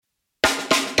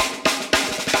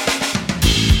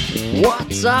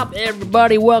What's up,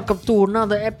 everybody? Welcome to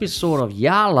another episode of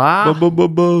Yala.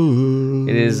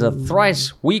 It is a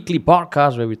thrice weekly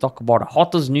podcast where we talk about the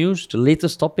hottest news, the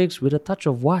latest topics with a touch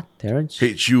of what, Terrence?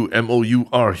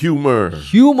 H-U-M-O-U-R, humor.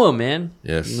 Humor, man.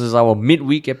 Yes. This is our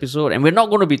midweek episode, and we're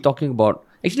not going to be talking about.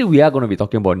 Actually, we are going to be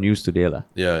talking about news today, lah.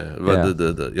 Yeah, but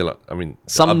I mean,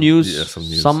 some news,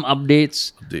 some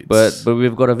updates. But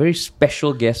we've got a very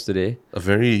special guest today. A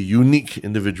very unique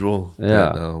individual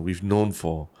Yeah. that we've known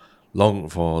for a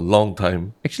long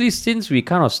time. Actually, since we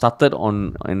kind of started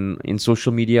in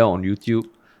social media on YouTube,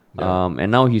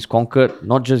 and now he's conquered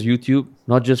not just YouTube,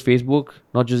 not just Facebook,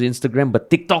 not just Instagram, but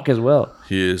TikTok as well.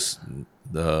 He is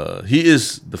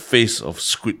the face of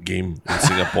Squid Game in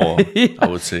Singapore, I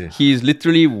would say. He's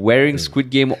literally wearing Squid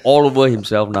Game all over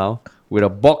himself now with a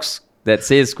box that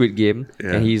says Squid Game,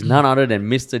 and he's none other than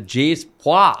Mr. Jaze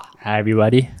Phua. Hi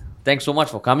everybody. Thanks so much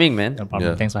for coming, man. No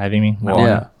problem. Yeah. Thanks for having me. Wow.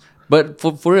 Yeah. But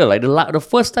for real, like the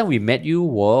first time we met you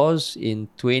was in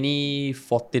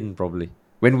 2014 probably.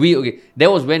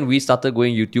 That was when we started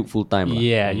going YouTube full time.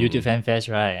 Yeah, YouTube Fan Fest,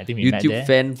 right? I think we met YouTube there.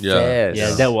 Fan Yeah. Fest.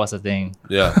 Yeah, that was a thing.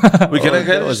 Yeah. Can I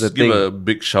that was just the give thing. a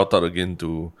big shout out again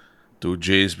to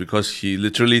Jaze, because he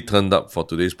literally turned up for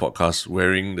today's podcast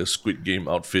wearing the Squid Game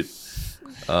outfit,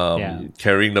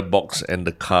 carrying the box and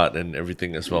the card and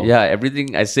everything as well. Yeah,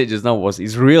 everything I said just now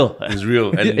is real. It's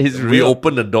real. And It's we real.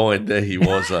 opened the door and there he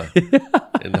was.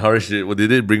 And Harish,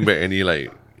 did it bring back any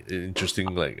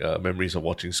interesting memories of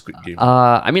watching Squid Game?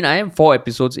 I mean, I am 4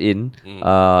 episodes in,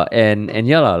 and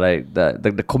yeah, lah, like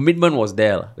the commitment was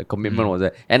there. Lah. The commitment was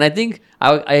there, and I think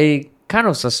I kind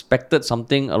of suspected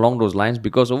something along those lines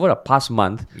because over the past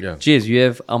month, Jaze, you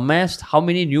have amassed how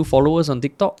many new followers on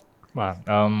TikTok? Wow.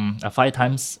 5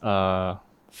 times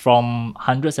from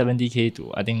 170k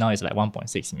to I think now it's like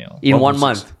 1.6 mil. In 1 1.6.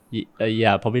 month.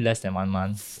 Yeah, probably less than 1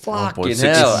 month. Fucking 1.6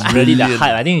 hell. is Really the million.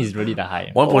 hype. I think it's really the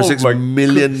hype. 1.6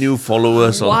 million new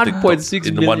followers on TikTok 1.6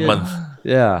 in million. 1 month.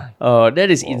 Yeah,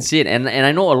 that is insane. And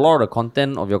I know a lot of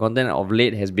your content of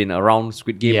late has been around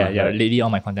Squid Game. Yeah. right? Lately all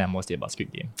my content are mostly about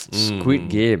Squid Game. Squid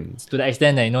Game. To the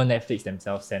extent that Netflix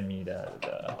themselves sent me the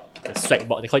swag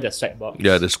box. They call it the swag box.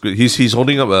 Yeah, the Squid. He's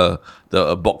holding up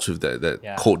a box with that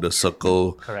Yeah. code, the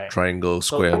circle, Correct. triangle,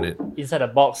 So square on it. inside the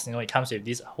box, it comes with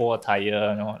this whole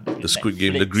attire, The Squid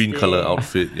Game, the green color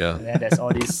outfit. Yeah. And then there's all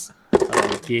this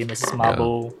game, there's this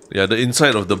marble. Yeah, the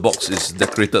inside of the box is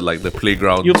decorated like the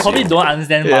playground. You probably don't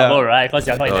understand marble, right? Because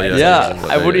you're not in the episode. Yeah,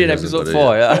 I put it in yeah, episode yeah.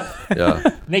 4. Yeah.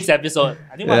 Yeah. Next episode,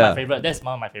 I think one of my favorite. That's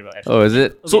one of my favorite episodes. Oh, is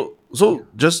it? So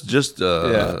just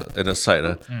an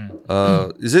aside,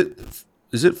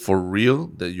 is it for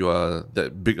real that you are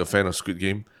that big a fan of Squid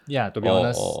Game? Yeah, to be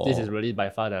honest, this is really by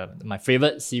far my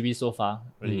favorite series so far.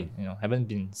 Really, haven't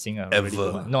been seeing a really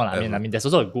good one. No, I mean, there's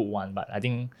also a good one, but I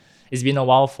think it's been a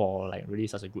while for really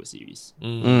such a good series.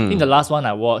 I think the last one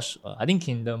I watched, I think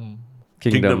Kingdom.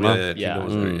 Kingdom. Huh? Kingdom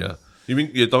was very, yeah. You mean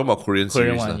you're talking about Korean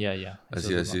series? one, huh? yeah. I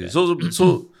see.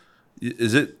 So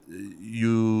is it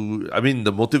you? I mean,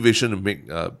 the motivation to make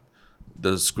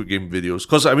the Squid Game videos,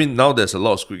 because I mean now there's a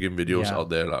lot of Squid Game videos out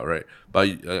there, right? But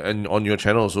and on your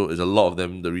channel also is a lot of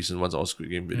them. The recent ones are all Squid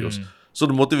Game videos. So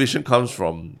the motivation comes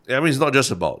from. I mean, it's not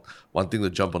just about wanting to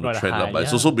jump on the trend, but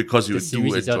it's also because you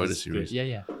do enjoy the series.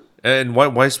 Yeah. And why?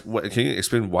 Can you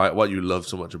explain what you love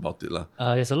so much about it, lah?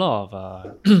 There's a lot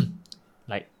of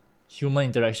like human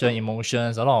interaction,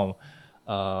 emotions, a lot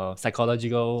of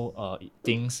psychological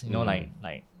things.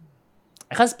 Like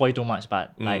I can't spoil too much,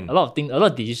 but like a lot of things, a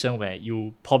lot of decisions where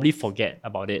you probably forget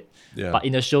about it. Yeah. But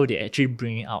in the show, they actually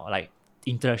bring it out, like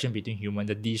interaction between humans,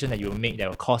 the decision that you will make that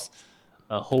will cause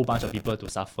a whole bunch of people to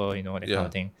suffer. That kind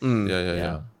of thing.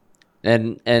 Yeah.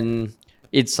 And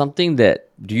it's something that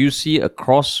do you see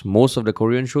across most of the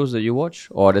Korean shows that you watch,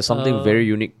 or there's something very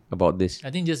unique about this?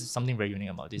 I think just something very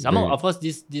unique about this. Of course,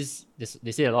 this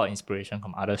they say a lot of inspiration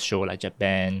from other shows like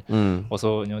Japan.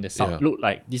 Also, the sound look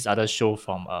like this other show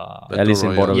from Alice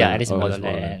in Borderland. Yeah, Alice in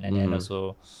Borderland, and then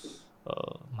also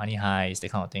Money Heist,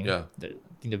 that kind of thing. Yeah. I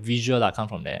think the visual come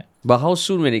from there. But how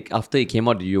soon after it came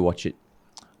out did you watch it?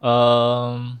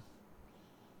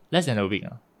 Less than a week.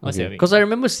 Because I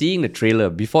remember seeing the trailer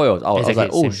before it was out. Exactly, I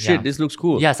was like, oh same, shit, yeah. this looks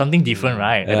cool. Yeah, something different,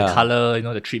 right? Like Yeah. the color,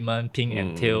 the treatment, pink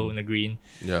and teal and the green.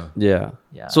 Yeah. Yeah.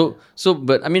 So,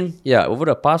 but I mean, over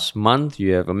the past month,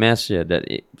 you have amassed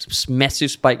massive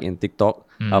spike in TikTok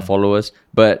followers.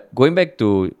 But going back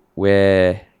to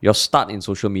where your start in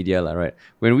social media, right?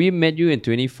 When we met you in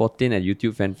 2014 at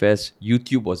YouTube Fan Fest,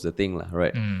 YouTube was the thing,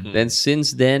 right? Then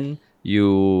since then,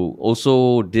 you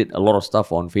also did a lot of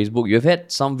stuff on Facebook. You've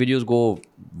had some videos go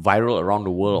viral around the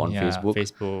world on Facebook.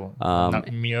 Facebook. Um,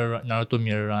 Naruto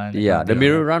Mirror Run. Yeah, the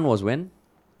Mirror Run was when?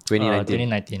 2019.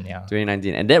 2019, yeah.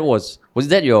 2019, and that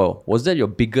your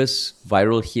biggest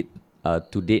viral hit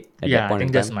to date at that I point think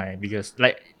in that's time? my biggest,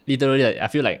 like, literally, like, I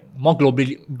feel like more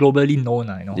globally known,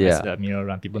 as Yeah. the Mirror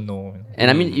Run. People know. And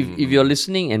I mean, if you're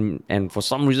listening and for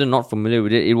some reason not familiar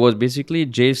with it, it was basically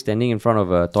Jay standing in front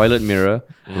of a toilet mirror,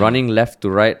 running left to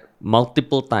right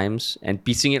multiple times and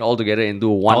piecing it all together into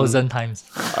one 1,000 times.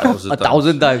 a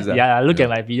 1,000 times. Yeah, I look at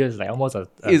my videos, like almost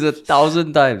It's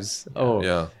 1,000 times. Oh,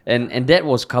 Yeah. And that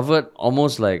was covered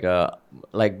almost like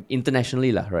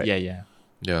internationally, lah, right? yeah.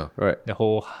 Yeah. Right. The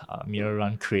whole Mirror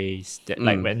Run craze that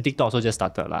like when TikTok also just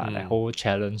started like whole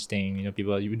challenge thing,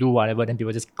 people, you do whatever, then people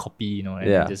just copy, and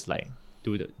Yeah. then just like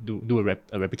do a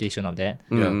replication of that.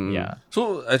 Yeah.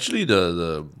 So actually,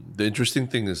 the interesting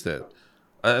thing is that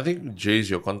I think, Jaze,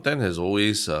 your content has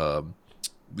always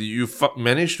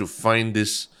managed to find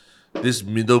this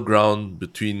middle ground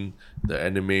between the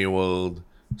anime world,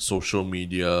 social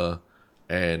media,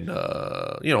 and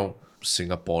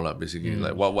Singapore lah, basically,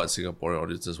 like what Singaporean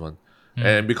audiences want.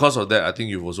 And because of that, I think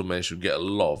you've also managed to get a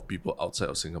lot of people outside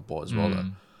of Singapore as well lah.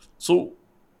 So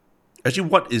actually,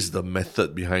 what is the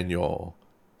method behind your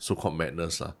so-called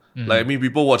madness lah? Like, I mean,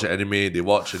 people watch an anime, they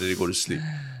watch and then they go to sleep.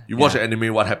 You watch an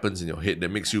anime, what happens in your head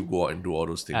that makes you go out and do all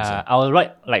those things? I'll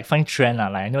find trend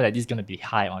like I know that this is gonna be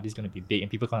high or this is gonna be big and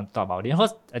people gonna talk about it.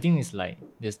 Because I think it's like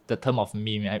there's the term of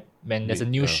meme. Right? When there's a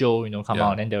new show, come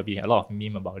out, then there'll be a lot of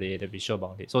meme about it. There'll be show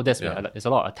about it. So that's where there's a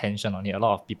lot of attention on it. A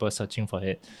lot of people searching for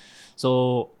it.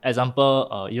 So example,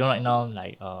 right now,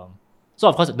 like so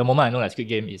of course the moment I know that Squid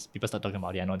Game is people start talking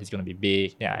about it, I know this is gonna be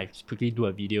big. Yeah, I quickly do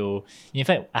a video. In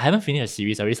fact, I haven't finished a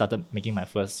series. I already started making my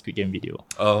first Squid Game video.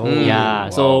 Oh, Yeah, wow.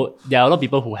 so there are a lot of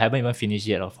people who haven't even finished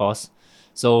yet, of course.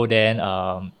 So then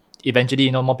eventually,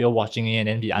 more people watching it and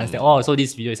then we understand, so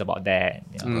this video is about that.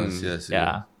 Yes.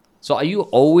 Yeah. So are you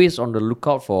always on the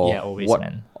lookout for Yeah, always, what?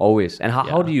 man. Always. And how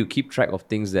Yeah. do you keep track of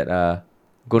things that are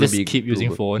going to Just be keep using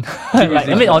good? phone. Like,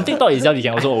 I mean, on TikTok itself, you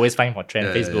can also always find for trend,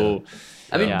 Yeah, Facebook.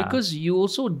 I mean, Yeah. because you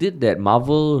also did that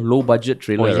Marvel low budget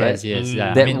trailer, Oh, right? yes.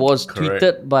 Yeah. That I mean, was Correct.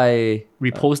 tweeted by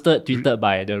tweeted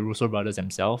by the Russo brothers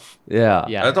themselves. yeah.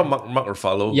 Yeah. I thought Mark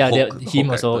Ruffalo. Yeah, Hulk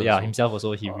also, actor, himself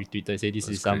also, he retweeted, say this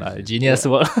is some crazy. genius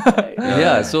work.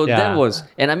 Yeah, so Yeah. that was,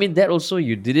 and I mean that also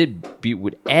you did it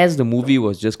as the movie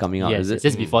was just coming out, Yes, is it?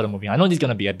 just before the movie. I know this is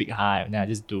gonna be a big hype. Then I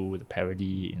just do the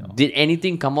parody. Did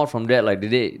anything come out from that? Like,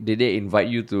 did they invite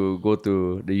you to go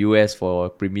to the US for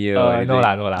premiere? or anything? No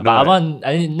lah. No, But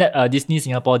Disney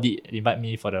Singapore did invite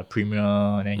me for the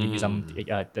premiere and then give me some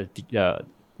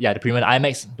the premiere, the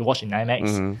IMAX, to watch in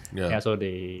IMAX. Yeah. So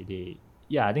they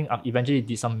I think eventually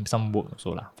did some work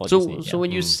also lah for So Disney. so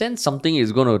when you sense something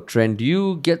is gonna trend, do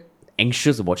you get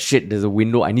anxious about shit? There's a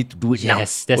window, I need to do it now.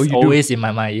 Yes, that's Oh, you always in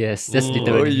my mind. Yes, that's do?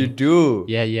 literally. Oh, you do.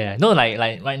 Yeah. No, like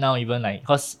right now, even like,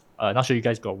 cause not sure you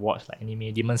guys got watch like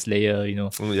anime Demon Slayer,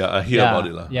 Yeah, I hear about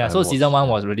it lah. Yeah, I so watched. season 1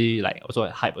 was really like also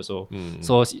a hype also.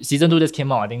 So season 2 just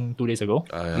came out I think 2 days ago.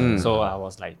 So I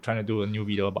was like trying to do a new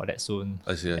video about that soon.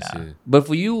 I see. But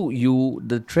for you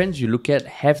the trends you look at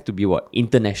have to be what?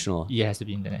 International. It has to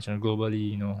be international,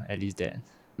 globally, at least that.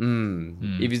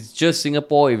 If it's just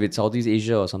Singapore, if it's Southeast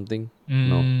Asia or something,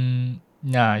 no.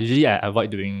 Nah, usually I avoid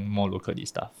doing more locally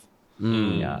stuff.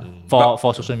 Yeah, for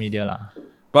social media lah.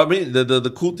 But I mean,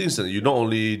 the cool thing is that you not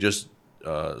only just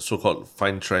so-called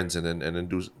find trends and then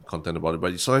do content about it,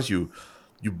 but sometimes you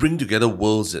bring together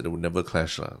worlds that would never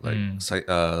clash lah. Like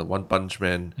One Punch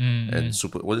Man and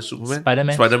Superman?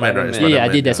 Spider-Man, right? Yeah, I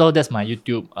did that. yeah. So that's my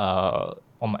YouTube.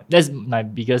 That's my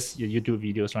biggest YouTube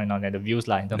videos right now. The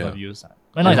views lah, in terms of views.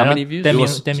 Right now, And it's how around many views? 10 It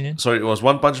million. was, 10 million. Sorry, it was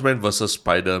One Punch Man versus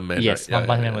Spider-Man. Yes, right? One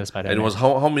Punch Man versus Spider-Man. And it was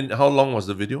how long was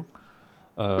the video?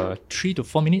 3 to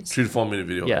 4 minutes. 3 to 4 minute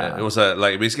video. Yeah. It was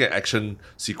like basically an action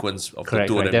sequence of Correct.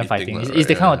 the two of Them them fighting. meeting. It's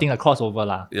the kind of thing, a crossover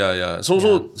lah. Yeah.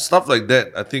 So stuff like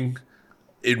that, I think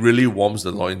it really warms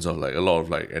the loins of like a lot of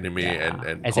like anime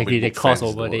and Exactly, comic they book cross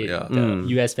fans in over the the world.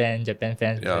 US fans, Japan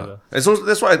fans, Yeah. whatever. And so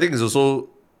that's why I think is also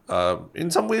in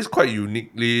some ways quite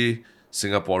uniquely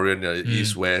Singaporean,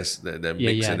 East West, that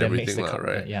mix and that everything, makes lah,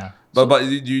 right? Yeah. But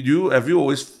have you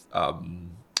always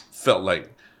felt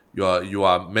like you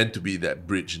are meant to be that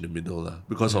bridge in the middle lah,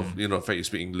 because of the fact you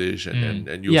speak English and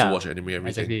you also watch anime, everything.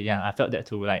 Exactly. Yeah, I felt that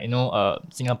too. Like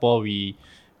Singapore, we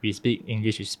speak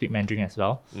English, we speak Mandarin as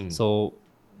well. So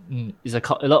it's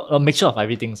a mixture of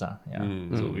everything, yeah.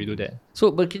 So we do that.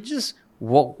 So, but can you just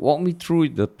walk me through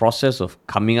the process of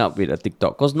coming up with a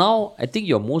TikTok? Because now I think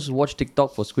your most watched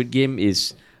TikTok for Squid Game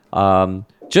is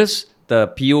just the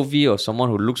POV of someone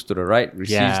who looks to the right,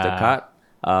 receives the card,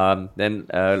 then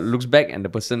looks back and the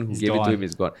person who gave it to gone. him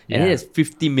is gone. Yeah. And it has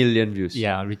 50 million views.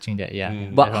 Yeah, reaching that. Yeah.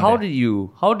 But Around how there.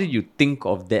 did you think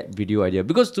of that video idea?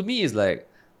 Because to me it's like,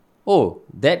 oh,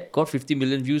 that got 50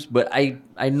 million views, but I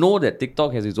know that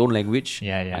TikTok has its own language.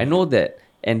 Yeah. I know that.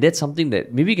 And that's something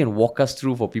that maybe you can walk us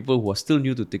through for people who are still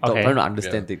new to TikTok, Okay. trying to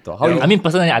understand TikTok. Yeah. I mean,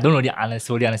 personally, I don't really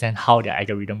fully understand how the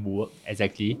algorithm work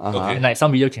exactly. Okay. And like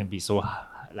some video can be so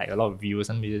like a lot of views,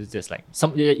 some videos just like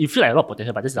you feel like a lot of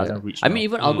potential, but this doesn't reach. I mean,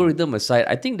 even algorithm aside,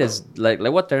 I think there's like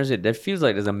what Terence said, there feels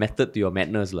like there's a method to your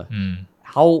madness.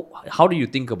 How do you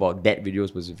think about that video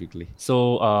specifically?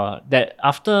 So that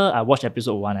after I watched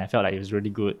episode 1, I felt like it was really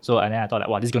good. So and then I thought like,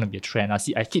 wow, this is gonna be a trend.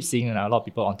 I keep seeing a lot of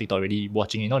people on TikTok already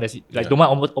watching. You know, there's like the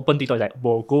one open TikTok is like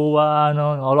go a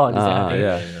lot of this kind of thing.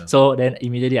 yeah. So then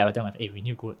immediately I would tell my hey, we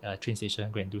need to go train station,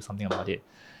 go and do something about it.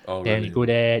 Oh, Then really? we go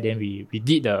there. Then we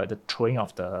did the throwing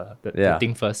of the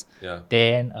thing first. Yeah.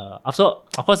 Then after,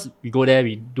 of course, we go there.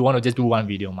 We do want to just do one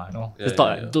video, Yeah, just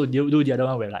thought yeah, like, do the other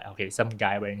one where like okay, some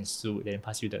guy wearing a suit, then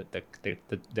pass you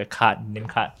the card, name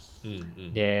card.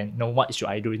 Then what should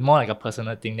I do? It's more like a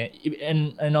personal thing.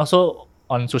 Then and also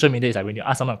on social media, it's like when you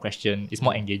ask someone a question, it's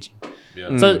more engaging.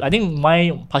 Yeah. So I think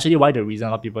partially why the reason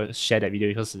a lot of people share that video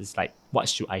because it's like what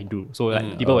should I do? So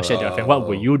like people will share their friend, what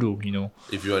will you do? You know.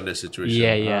 If you're in that situation.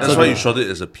 Yeah. That's So why you shot it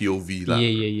as a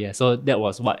POV. Yeah. So that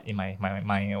was what in my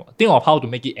think of how to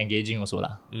make it engaging also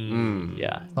lah.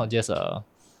 Yeah, not just a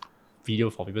video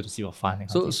for people to see for fun.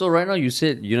 So right now you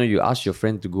said, you asked your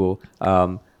friend to go.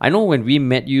 I know when we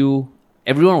met you,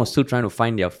 everyone was still trying to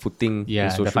find their footing Yeah, in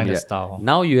to social find their media. style.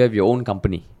 Now you have your own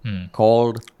company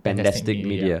called Fantastic Fantastic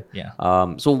Media. Media.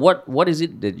 Yeah. So what is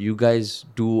it that you guys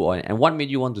do, and what made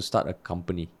you want to start a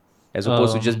company as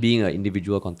opposed to just being an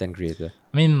individual content creator?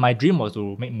 I mean, my dream was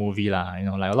to make movie lah. You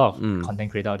know, like a lot of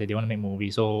content creators out there, they want to make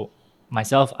movies. So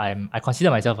myself, I consider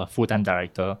myself a full-time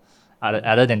director,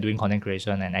 other than doing content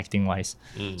creation and acting wise.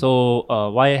 So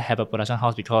why have a production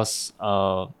house? Because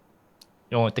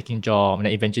taking job, and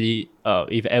then eventually,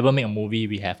 if I ever make a movie,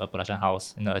 we have a production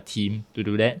house and a team to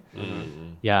do that.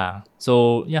 Yeah.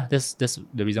 So yeah, that's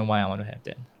the reason why I want to have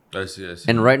that. I see.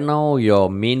 And right now, your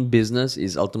main business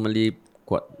is ultimately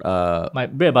what? My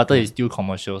bread and butter is still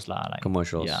commercials lah, like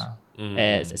Commercials. Yeah,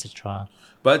 ads, etc.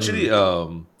 But actually,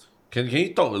 can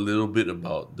you talk a little bit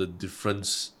about the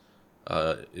difference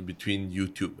in between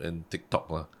YouTube and TikTok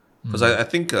lah? Because I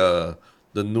think the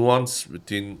nuance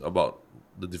about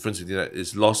the difference between that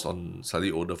is lost on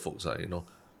slightly older folks,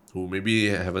 who maybe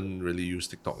haven't really used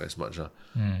TikTok as much.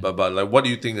 But like, what do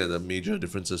you think are the major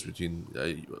differences between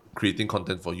creating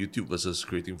content for YouTube versus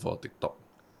creating for TikTok?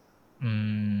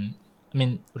 I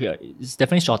mean, okay, it's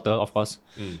definitely shorter, of course.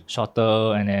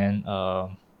 Shorter and then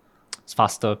it's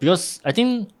faster. Because I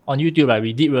think on YouTube, right,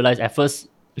 we did realize at first,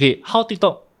 okay, how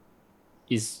TikTok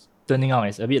is turning out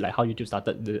is a bit like how YouTube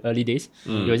started the early days.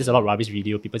 It was just a lot of rubbish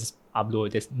video. People just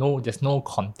upload. There's no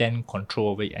content control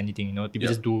over anything. People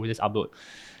just upload.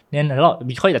 Then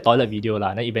we call it the toilet video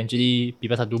lah. Then eventually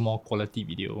people start to do more quality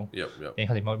video. Yep. Then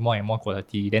because more and more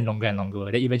quality, then longer and longer.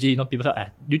 Then eventually, people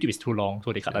thought YouTube is too long,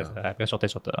 so they cut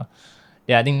shorter.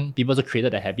 Yeah, I think people also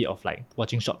created the habit of like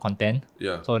watching short content.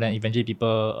 Yeah. So then eventually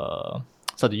people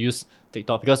start to use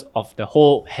TikTok because of the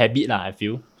whole habit lah, I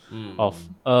feel.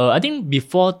 I think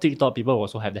before TikTok, people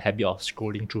also have the habit of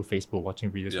scrolling through Facebook,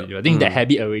 watching videos. I think that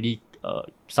habit already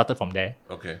started from there.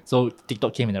 Okay. So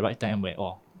TikTok came in the right time where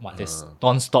there's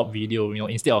non-stop video.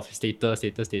 Instead of status,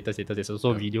 there's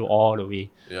also video all the way.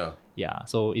 Yeah.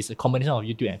 So it's a combination of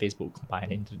YouTube and Facebook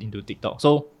combined into TikTok.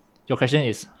 So your question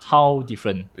is how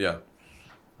different? Yeah.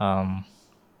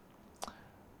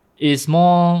 It's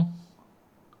more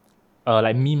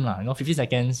like meme lah, 15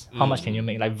 seconds, how much can you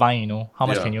make? Like Vine, how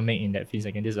much can you make in that 15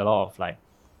 seconds? There's a lot of like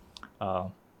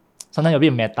sometimes a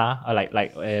bit meta,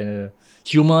 like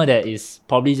humor that is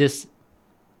probably just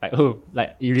like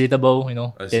relatable,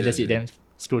 then that's it, then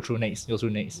scroll through next, go through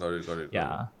next. Got it.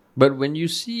 Yeah. But when you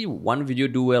see one video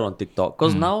do well on TikTok,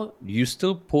 because now you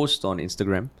still post on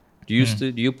Instagram, do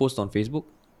you post on Facebook?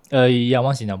 Yeah,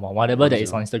 once in a while. Whatever that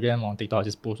is on Instagram, on TikTok, I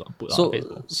just put on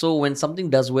Facebook. So when something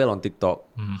does well on TikTok,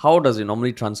 how does it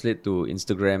normally translate to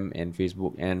Instagram and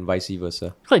Facebook and vice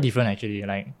versa? Quite different actually.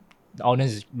 Like the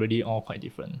audience is really all quite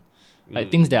different.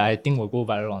 Like things that I think will go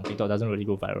viral on TikTok doesn't really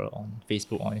go viral on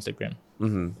Facebook or Instagram.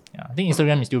 Yeah, I think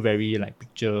Instagram is still very like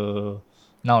picture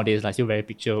nowadays, like still very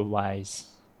picture wise.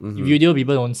 Video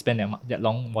people don't spend that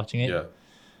long watching it. Yeah.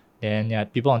 Then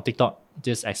people on TikTok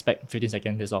just expect 15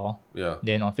 seconds, that's all. Yeah.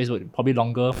 Then on Facebook, probably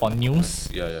longer for news.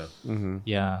 Yeah.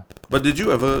 Yeah. But did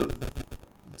you ever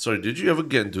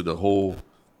get into the whole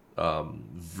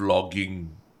vlogging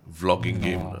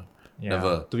game?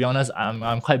 Never. To be honest,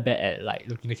 I'm quite bad at like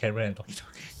looking at the camera and talking.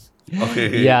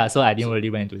 Okay. Yeah, so I didn't really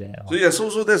went into that. So yeah,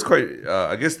 so that's quite.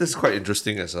 I guess that's quite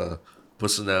interesting as a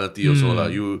personality also lah.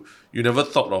 You never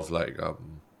thought of like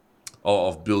or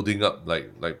of building up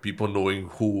like people knowing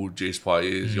who Jaze Phua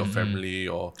is, your family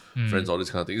or friends, all this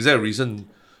kind of thing. Is there a reason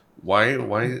why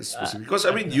specifically? Because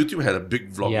I mean, YouTube had a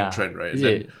big vlogging trend, right? Is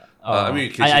And it? I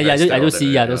mean, I do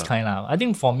see that, those kind of. I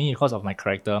think for me, because of my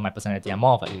character, my personality, I'm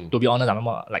more of like, to be honest, I'm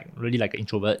more like really like an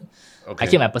introvert. Okay. I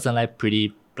keep my personal life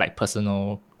pretty like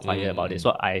personal, quiet about it.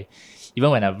 So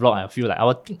even when I vlog, I feel like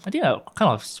I think I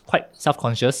kind of quite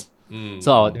self-conscious.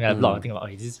 So when I vlog, I think about,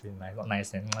 this is really nice, not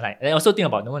nice, and like, and I also think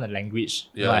about the language.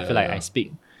 I feel like I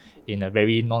speak in a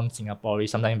very non-Singaporean,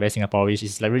 sometimes very Singaporean.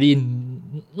 It's like really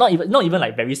not even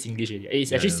like very Singlish. Really.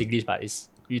 It's actually Singlish, but it's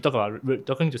you talk about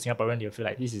talking to Singaporean, you feel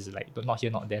like this is like not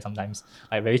here, not there. Sometimes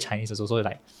like very Chinese also. So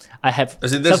like I have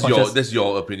as in that's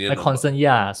your opinion. My concern,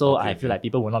 So I feel like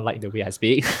people will not like the way I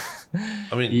speak.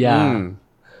 I mean,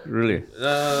 really?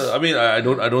 I mean, I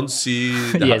don't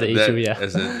see that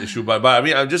as an issue, but I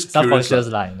mean, I'm just curious.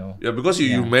 Self-conscious, you know. Yeah, because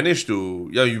you managed to,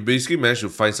 you basically managed to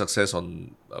find success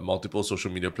on multiple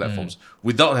social media platforms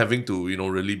without having to,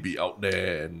 really be out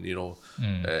there and,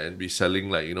 and be selling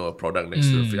like, a product next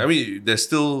to the. I mean, there's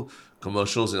still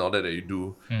commercials and all that you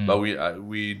do, but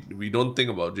we don't think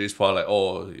about Jaze Phua like,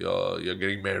 oh, you're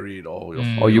getting married or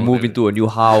you move into a new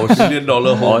house, $1 million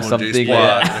home or on something. Jaze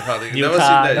Phua, that kind of thing. Never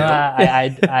seen that.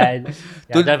 I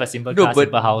have a simple car,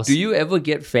 simple house. Do you ever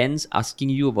get fans asking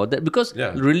you about that? Because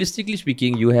realistically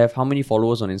speaking, you have how many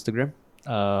followers on Instagram?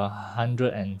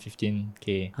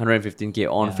 115k. 115k.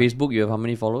 On Facebook, you have how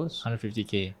many followers?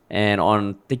 150k. And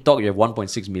on TikTok, you have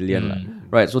 1.6 million.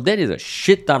 Right. So that is a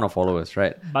shit ton of followers,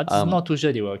 right? But I'm not too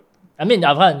sure they will. I mean,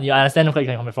 you understand where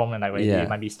you're coming from, and like they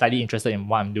might be slightly interested in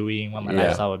what I'm doing, what my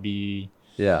lifestyle will be.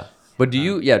 Yeah. But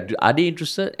are they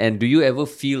interested? And do you ever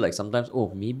feel like sometimes,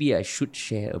 maybe I should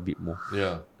share a bit more?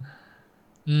 Yeah.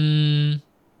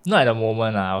 Not at the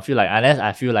moment. I feel like, unless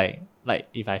I feel like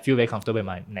if I feel very comfortable in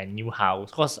my new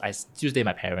house, because I still stay with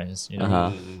my parents,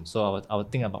 So I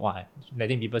would think about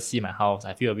letting people see my house.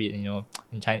 I feel a bit, in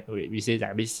China we say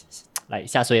that a bit like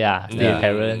下水 stay with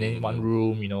parents in one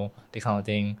room, that kind of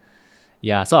thing.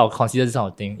 Yeah, so I'll consider this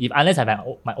kind of thing. Unless I have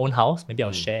my own house, maybe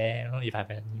I'll share. If I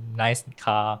have a nice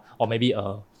car or maybe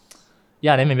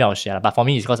then maybe I'll share. But for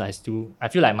me, it's because I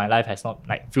feel like my life has not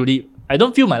like fully. I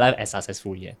don't feel my life as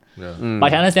successful yet. Yeah. But I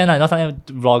can understand. Not sometimes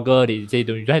vlogger they say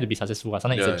you don't have to be successful.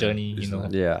 Sometimes it's a journey.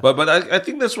 Yeah. But I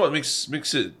think that's what makes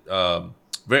it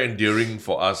very endearing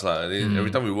for us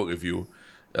every time we work with you,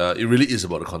 it really is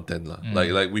about the content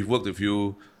Like we've worked with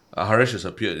you. Harish has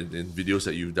appeared in videos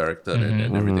that you've directed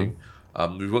and everything.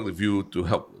 We've worked with you to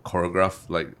help choreograph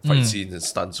like fight scenes and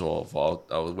stunts for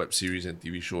our web series and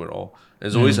TV show and all. And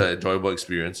it's always an enjoyable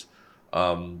experience.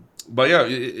 But yeah,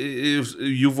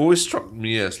 you've always struck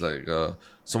me as like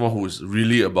someone who is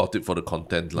really about it for the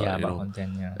content.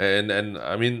 Content, And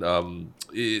I mean,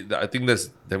 I think that's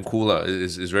damn cool.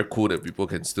 It's very cool that people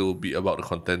can still be about the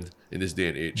content in this day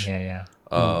and age. I'm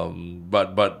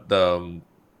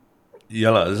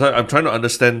trying to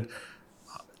understand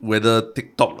whether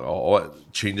TikTok or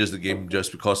what changes the game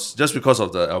just because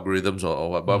of the algorithms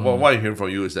or what. But what I'm hearing from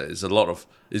you is that it's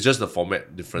just the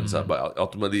format difference. But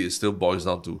ultimately, it still boils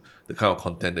down to the kind of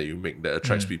content that you make that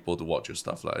attracts people to watch your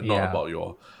stuff. Not about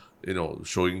your,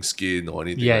 showing skin or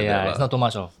anything like that. It's not too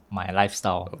much of my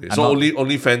lifestyle. Okay, so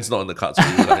only fans not on the cards for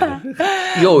you.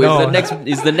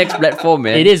 It's the next platform,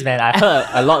 man. It is, man. I heard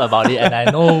a lot about it, and I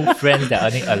know friends that are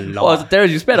earning a lot. So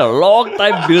Terrence, you spent a long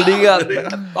time building up.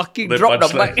 Fucking drop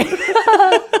the mic.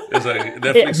 It's like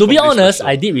to be honest,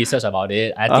 I did research about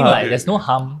it. I think there's no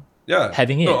harm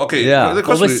having it.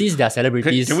 Overseas, there are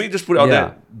celebrities. Can we just put it out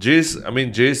there?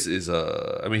 Jaze is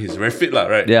he's very fit,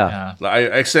 right? Yeah. Like I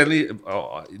accidentally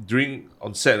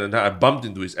on set and I bumped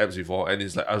into his abs before, and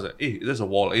it's like I was like, hey, there's a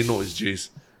wall. Hey, no, it's Jaze.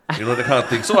 That kind of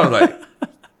thing. So I was like,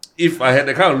 if I had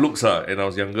that kind of looks and I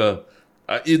was younger,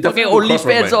 it definitely would cross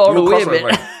my mind. All the way,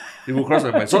 man. It will cross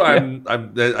my mind. So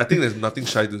I think there's nothing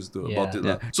shy to do about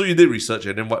it. So you did research,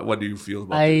 and then what do you feel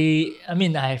about it? I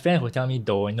mean, I have friends who tell me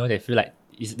though, they feel like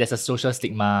there's a social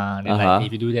stigma. Like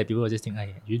if you do that, people will just think,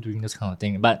 you're doing this kind of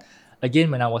thing. But again,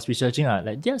 when I was researching,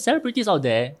 there are celebrities out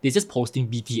there, they're just posting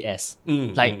BTS.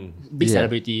 Big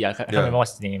celebrity, I can't remember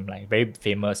what's his name, like very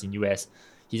famous in US.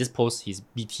 He just posts his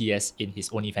BTS in his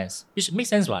OnlyFans, which makes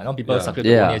sense, right? People subscribe to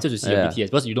OnlyFans just to see your BTS,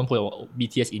 because you don't put your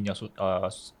BTS in your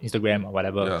Instagram or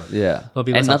whatever. So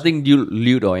and nothing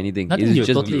lewd or anything. It's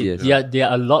just totally. BTS. There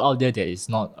are a lot out there that is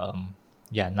not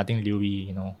nothing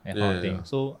Louis, that kind Yeah, of thing. yeah.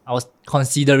 So I was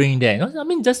considering that. I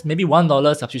mean, just maybe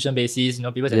 $1 subscription basis.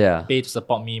 People that pay to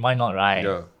support me. Why not, right?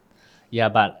 Yeah. Yeah,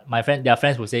 but their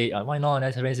friends will say, why not? And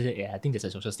their friends say, I think there's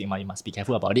a social stigma. You must be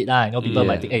careful about it, lah. People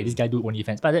might think, hey, this guy do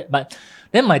OnlyFans. But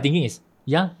then my thinking is,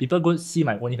 people go see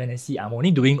my OnlyFans and see I'm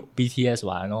only doing BTS,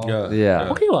 Yeah.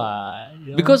 Okay,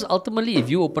 Because ultimately, if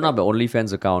you open up an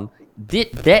OnlyFans account,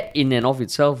 that in and of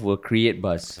itself will create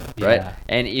buzz, right? Yeah.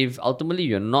 And if ultimately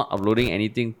you're not uploading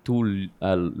anything too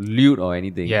lewd or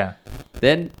anything,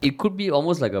 then it could be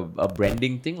almost like a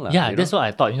branding thing, lah. Yeah, that's what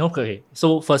I thought. Okay.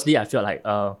 So firstly, I feel like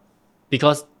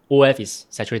because OF is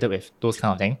saturated with those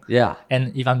kind of thing. Yeah.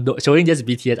 And if I'm showing just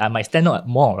BTS, I might stand out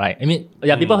more, right? I mean,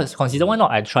 people consider, why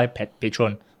not I try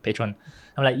Patreon.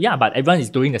 I'm like, but everyone is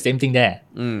doing the same thing there.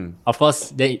 Of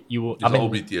course, then It's all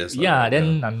BTS.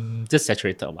 Then I'm just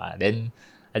saturated. Then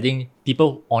I think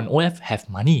people on OF have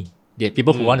money. There are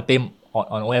people who want to pay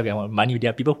on OF have money. There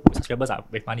are people whose subscribers are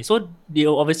with money. So they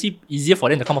obviously easier for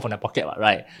them to come out from their pocket,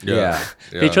 right? Yeah.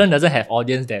 Patreon doesn't have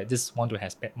audience that just want to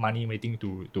have money waiting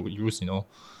to use,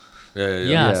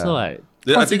 Yeah. So I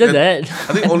Yeah, consider that.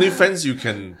 I think OnlyFans you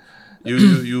can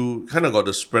you kind of got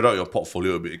to spread out your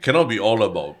portfolio a bit. It cannot be all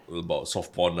about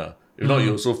soft porn. If not,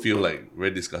 you also feel like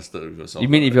very disgusted with yourself. You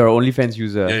mean if you're an OnlyFans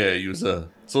user? Yeah, user.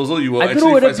 So you will I don't know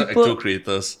actually whether find some people- actual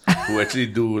creators who actually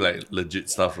do like legit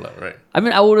stuff, right? I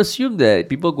mean, I would assume that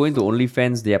people going to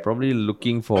OnlyFans, they are probably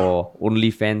looking for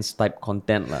OnlyFans type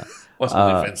content, lah. What's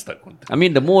OnlyFans type content? I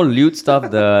mean, the more lewd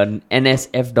stuff, the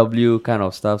NSFW kind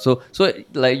of stuff. So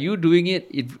like you doing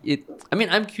it. I mean,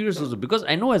 I'm curious also because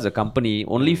I know as a company,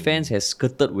 OnlyFans has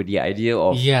skirted with the idea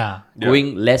of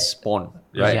going less porn,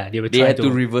 right? Yeah, they had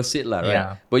to reverse it, right?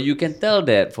 Yeah. But you can tell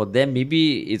that for them,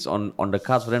 maybe it's on the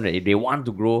cards for them that if they want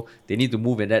to grow, they need to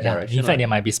move in that direction. In fact, they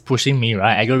might be pushing me,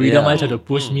 right? Algorithm might try to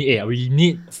push me. Hey, we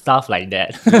need stuff like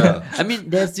that. I mean,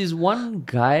 there's this one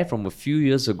guy from a few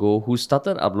years ago who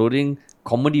started uploading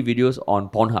comedy videos on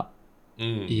Pornhub.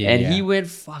 And he went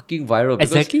fucking viral.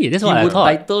 Because Exactly, that's what I he would thought.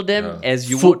 title them as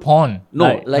you Food would porn.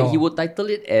 No, he would title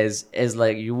it as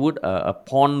like you would a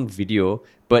porn video,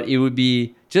 but it would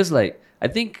be just like, I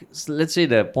think, let's say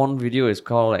the porn video is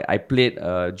called like I played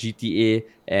GTA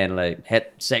and like had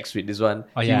sex with this one.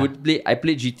 He would play I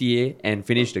played GTA and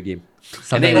finished the game.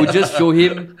 And then it would just show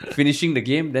him finishing the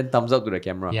game, then thumbs up to the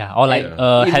camera. Yeah, or like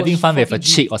It having was fun with a fucking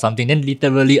chick or something, then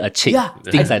literally a chick.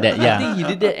 Things like that. I think he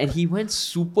did that and he went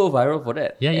super viral for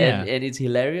that. And it's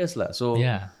hilarious, lah. So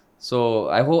So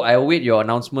I await your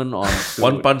announcement on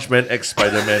One Punch Man X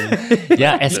Spider-Man.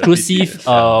 exclusive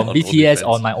BTS OnlyFans.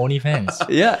 on my OnlyFans.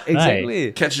 Yeah,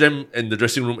 exactly. Catch them in the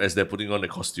dressing room as they're putting on their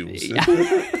costumes.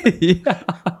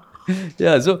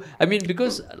 Yeah, so I mean,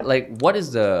 because like, what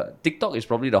is the TikTok is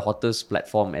probably the hottest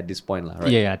platform at this point, lah, right?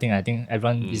 Yeah, I think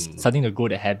everyone is starting to grow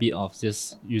the habit of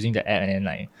just using the app, and then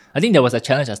like I think there was a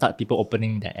challenge to start people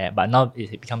opening the app, but now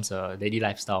it becomes a daily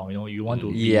lifestyle. You want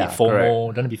to be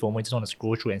FOMO, don't be FOMO, you just want to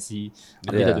scroll through and see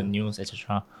updated the news,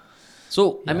 etc.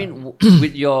 So I mean,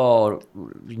 with your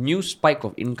new spike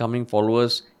of incoming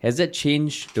followers, has that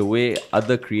changed the way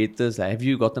other creators? Like, have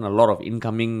you gotten a lot of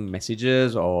incoming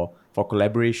messages or for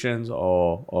collaborations,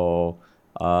 or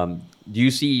do you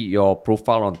see your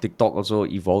profile on TikTok also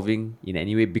evolving in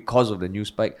any way because of the new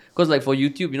spike? Because like for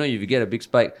YouTube, if you get a big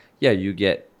spike,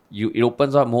 it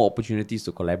opens up more opportunities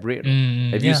to collaborate.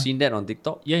 Have you seen that on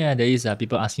TikTok? Yeah, there is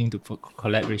people asking for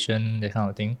collaboration, that kind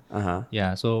of thing.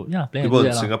 Yeah, so playing People in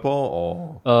that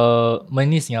Singapore or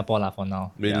mainly Singapore lah for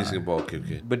now. mainly Singapore?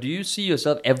 Okay. But do you see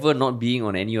yourself ever not being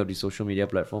on any of the social media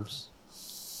platforms?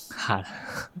 Hard.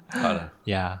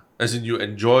 Yeah. As in you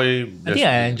enjoy. I think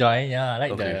I enjoy. Yeah, I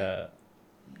like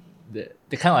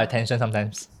the kind of attention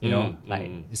sometimes.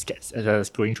 Just gets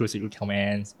scrolling through secret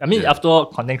comments. I mean, after all,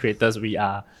 content creators, we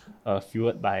are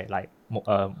fueled by like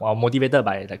or motivated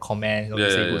by like comments,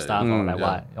 say good stuff or like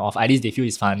what, or at least they feel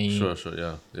it's funny. Sure,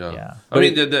 yeah. I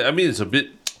mean, it's a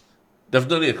bit.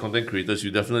 Definitely, as content creators,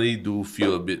 you definitely do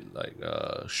feel a bit like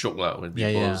shook lah when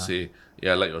people say,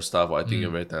 "Yeah, I like your stuff," or "I think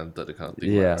you're very talented," the kind of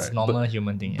thing. Yeah. Right? It's normal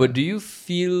human thing. But do you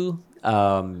feel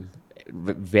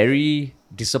very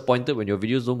disappointed when your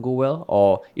videos don't go well,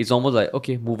 or it's almost like,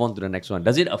 okay, move on to the next one?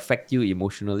 Does it affect you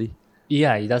emotionally?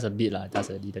 Yeah, it does a bit lah. It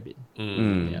does a little bit.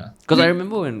 Yeah. Because I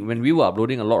remember when we were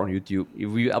uploading a lot on YouTube,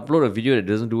 if we upload a video that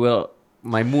doesn't do well,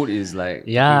 my mood is like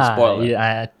being spoiled.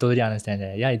 I totally understand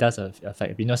that. Yeah, it does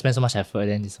affect. You spend so much effort,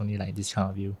 then it's only like this kind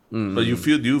of view. But do you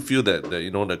feel that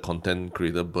the content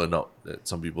creator burnout that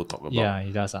some people talk about? Yeah,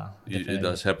 it does. It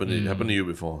does happen. It happened to you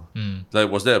before. Like,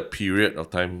 was there a period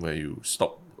of time where you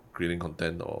stopped creating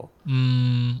content or?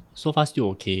 So far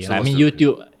still okay. So I far mean, still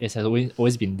YouTube has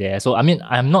always been there. So I mean,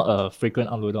 I'm not a frequent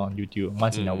uploader on YouTube.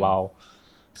 Once in a while.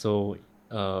 So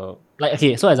like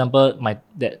okay. So example,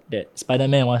 that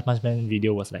Spider-Man One Punch Man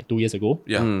video was like 2 years ago.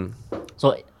 Yeah.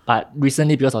 So but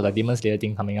recently because of the Demon Slayer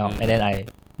thing coming out, and then I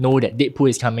know that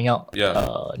Deadpool is coming out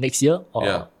next year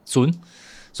or soon.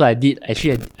 So I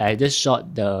just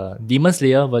shot the Demon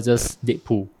Slayer versus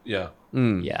Deadpool. Yeah.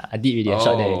 Yeah, I did really. I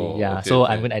shot that already. Yeah, okay, so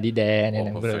okay. I'm gonna edit that, and then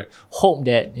I'm gonna perfect. hope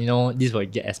that this will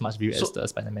get as much view as the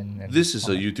Spider-Man. This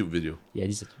is a YouTube video. Yeah,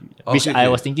 this is which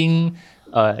I was thinking.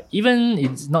 Even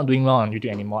it's not doing well on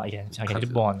YouTube anymore. I can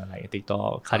do more on like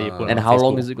TikTok, cut it. Put And on how Facebook.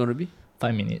 long is it going to be?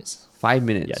 5 minutes. 5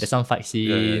 minutes. Yeah, there's some fight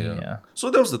scene. Yeah.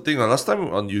 So that was the thing. Last time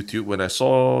on YouTube, when I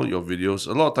saw your videos,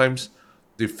 a lot of times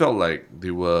they felt like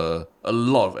they were a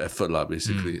lot of effort,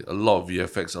 basically. A lot of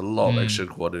VFX, a lot of action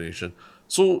coordination.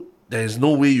 So there's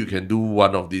no way you can do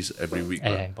one of these every week.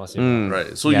 Impossible.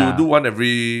 Right. So you do one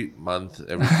every month,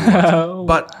 every 2 months.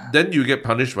 But then you get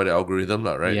punished by the algorithm,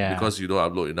 right? Yeah. Because you don't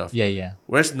upload enough. Yeah.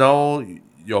 Whereas now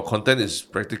your content is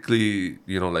practically,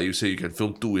 like you say, you can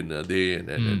film 2 in a day and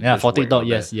For just TikTok, whack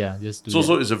yes, on yeah, just do that. that.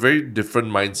 So it's a very different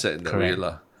mindset in that way,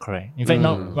 Correct. In fact,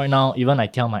 right now, even I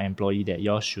tell my employee that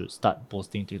y'all should start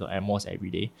posting TikTok almost every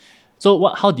day.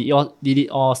 So how did it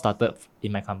all started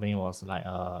in my company was like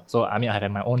so I mean I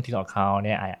have my own TikTok account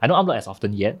and I don't upload as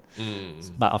often yet.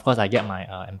 But of course I get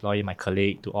my employee, my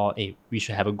colleague to all, hey, we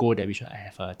should have a goal that we should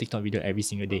have a TikTok video every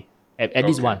single day. At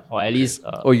least one, or at least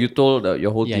you told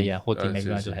your whole team? Yeah, whole team,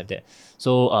 everyone to have that.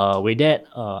 So with that,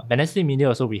 Fantasy Media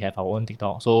also we have our own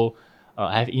TikTok. So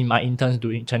I have in my interns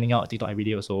churning out TikTok every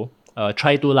day also.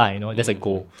 Try to that's a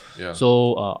goal. Yeah.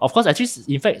 So of course, actually,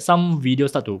 in fact, some videos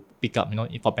start to pick up,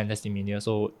 for Fantastic Media.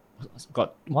 So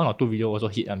got 1 or 2 videos also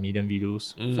hit 1 million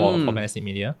views for Fantastic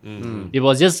Media. It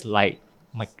was just like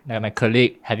my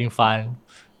colleague having fun,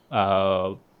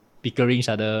 bickering each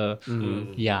other.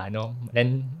 Yeah,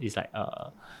 Then it's like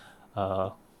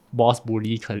boss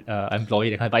bully employee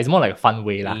that kind, but it's more like a fun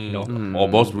way Or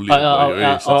boss bully.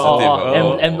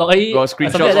 Employee.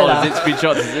 Screenshots,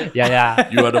 screenshots, is it? Yeah.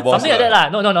 You are the boss. Something like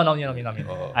that. No.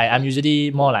 I'm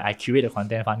usually more like I curate the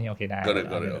content funny. Okay, Got it.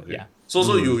 Okay. Yeah.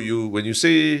 So you when you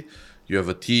say you have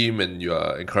a team and you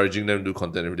are encouraging them to do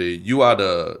content every day, you are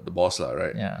the boss,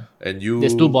 right? Yeah. And you.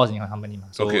 There's 2 bosses in our company.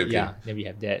 So Okay. yeah, then we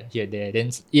have that here, there.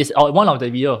 Then yes, one of the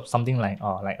video something like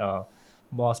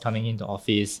boss coming into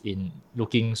office in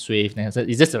looking swift. And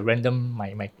it's just a random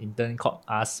my intern called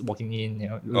us walking in.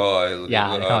 that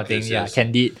that kind of thing. Yeah,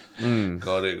 candid.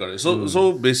 Got it.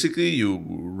 So basically, you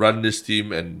run this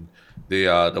team, and they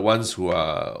are the ones who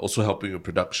are also helping with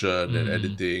production and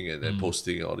editing and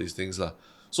posting and all these things, lah.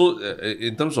 So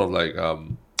in terms of like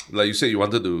you said, you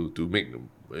wanted to make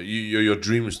your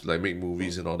dream is to like make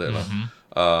movies and all that, lah.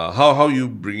 How you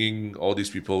bringing all these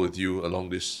people with you along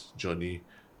this journey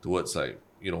towards like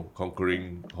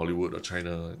conquering Hollywood or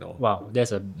China and all? Wow,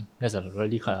 that's a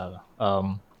really quite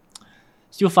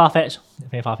still far-fetched,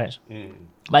 very far-fetched.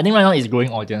 But I think right now it's growing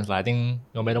audience. I think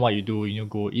no matter what you do,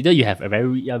 go either you have a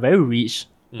very rich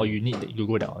or you need to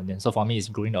grow the audience. So for me, it's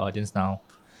growing the audience now.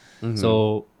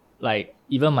 So like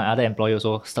even my other employees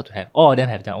also start to have, all of them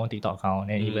have their own TikTok account,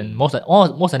 and even most of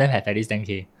them have at least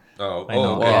 10K.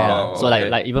 Wow. So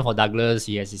like even for Douglas,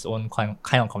 he has his own kind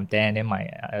of content. Then my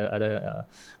other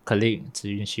colleague,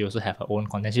 Ziyun, she also have her own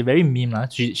content. She's very meme lah.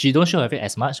 She don't show her face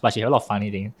as much, but she has a lot of funny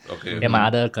things. Okay. Then my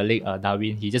other colleague,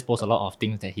 Darwin, he just posts a lot of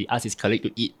things that he asks his colleague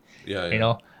to eat.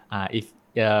 If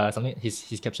something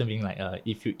his caption being like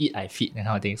if you eat I feed, that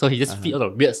kind of thing. So he just feed all the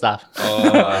weird stuff.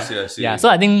 I see. Yeah, so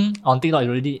I think on TikTok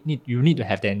you need to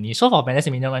have that niche. So for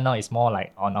Fantasy Media right now, it's more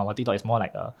like on our TikTok, it's more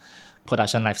like a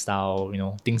production lifestyle,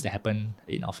 things that happen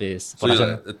in office. So you're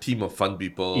like a team of fun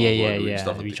people. Yeah.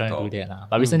 We try to do that lah.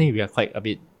 But recently we are quite a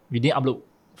bit. We didn't upload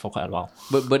for quite a while.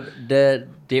 But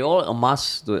they all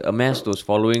amass those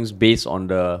followings based on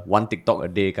the 1 TikTok a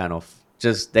day kind of,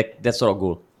 just that sort of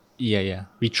goal. Yeah.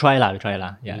 We try lah.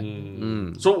 Yeah.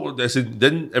 So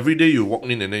then every day you walk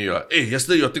in and then you're like, hey,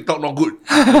 yesterday your TikTok not good.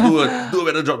 do a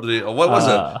better job today. Or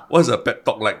what's a pep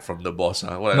talk like from the boss?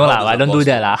 No lah, I don't do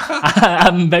that lah.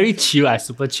 I'm very chill. I'm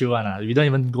super chill one. We don't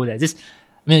even go there.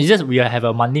 We have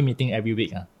a monthly meeting every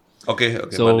week. Okay.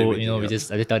 So meeting, I just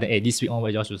tell them, hey, this week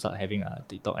onward, you should start having a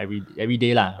TikTok every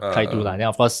day lah. Try to lah. Then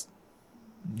of course,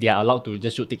 they are allowed to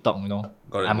just shoot TikTok,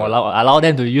 Got it, I'm got it. allow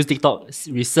them to use TikTok,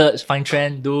 research, find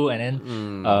trend, do, and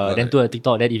then then do a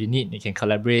TikTok. Then if you need, you can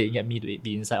collaborate, get me to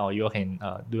be inside, or you all can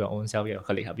do your own self, get your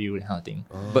colleague help you, that kind of thing.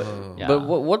 But Yeah. but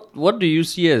what do you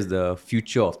see as the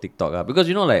future of TikTok? Because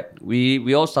like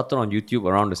we all started on YouTube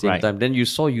around the same Right. time. Then you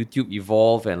saw YouTube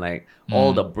evolve and like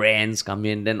all the brands come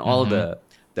in. Then all the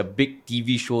big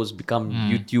TV shows become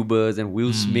YouTubers and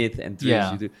Will Smith and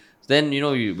Yeah. YouTube. Then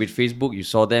with Facebook you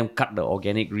saw them cut the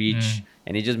organic reach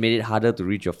and it just made it harder to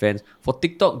reach your fans. For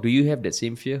TikTok, do you have that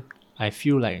same fear? I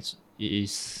feel like it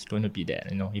is going to be there,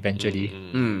 eventually,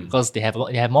 because they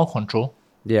have more control.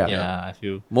 Yeah. Yeah, I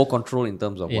feel More control in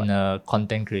terms of in what?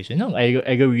 content creation.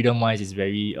 Algorithm wise, is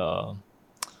very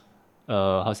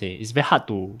how to say, it's very hard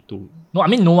to no, I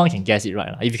mean, no one can guess it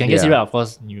right. If you can guess it Yeah. right, of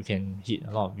course you can hit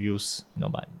a lot of views,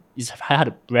 but it's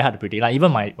very hard to predict. Like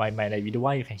even my like video,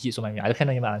 why you can hit so many, I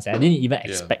cannot even understand. I didn't even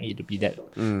expect it to be that.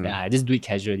 I just do it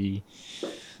casually.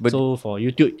 But- So for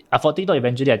YouTube, for TikTok,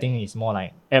 eventually I think it's more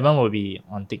like everyone will be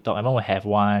on TikTok, everyone will have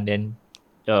one. Then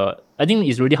I think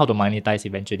it's really how to monetize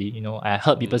eventually. I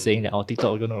heard people saying that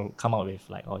TikTok is going to come out with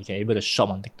like, you can able to shop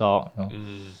on TikTok.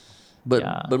 But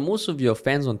Yeah. but most of your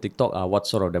fans on TikTok are what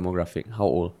sort of demographic? How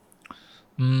old?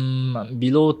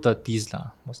 Below 30s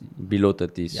lah, mostly. Below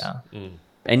 30s. Yeah,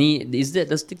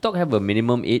 Does TikTok have a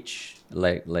minimum age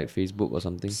like Facebook or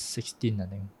something? 16 I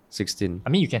think. 16. I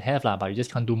mean, you can have lah, but you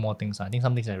just can't do more things. I think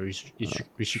some things are restricted.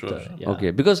 Sure. Yeah.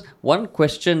 Okay, because one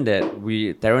question that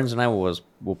Terrence and I were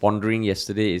pondering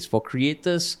yesterday is for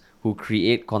creators who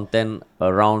create content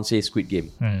around, say, Squid Game,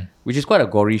 which is quite a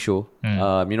gory show.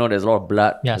 There's a lot of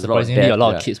blood. Yeah, there's a lot of surprisingly, a death,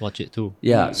 lot yeah. of kids watch it too.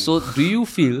 Yeah. So do you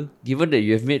feel, given that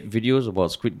you have made videos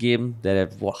about Squid Game that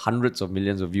have hundreds of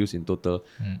millions of views in total,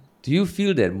 do you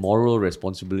feel that moral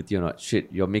responsibility or not? Shit,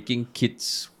 you're making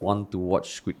kids want to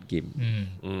watch Squid Game.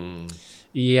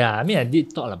 Yeah, I mean, I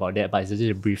did thought about that, but it's just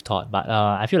a brief thought. But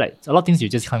I feel like a lot of things you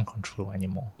just can't control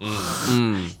anymore.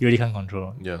 You really can't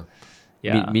control. Yeah.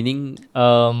 Yeah. Meaning,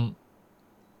 yeah,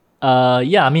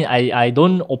 I mean, I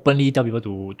don't openly tell people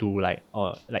to like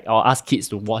or ask kids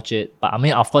to watch it. But I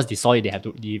mean, of course, they saw it. They have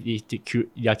to. They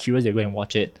are curious. They go and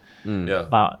watch it. Yeah.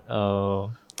 But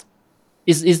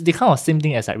it's the kind of same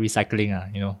thing as like recycling.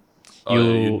 You know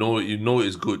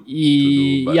it's good to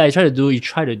do, but Yeah, you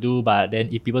try to do, but then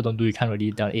if people don't do, you can't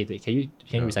really tell. Hey, can you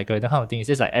recycle? That kind of thing. It's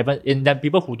just like and then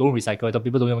people who don't recycle,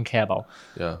 people don't even care about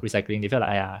recycling. They feel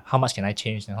like, how much can I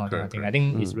change? That kind of thing. I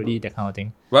think it's really that kind of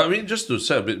thing. But I mean, just to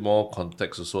set a bit more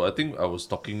context also, I think I was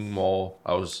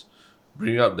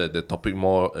bringing up the topic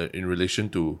more in relation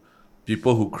to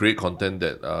people who create content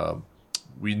that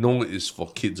we know is for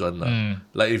kids one.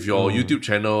 Like if your YouTube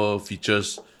channel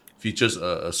features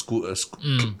a school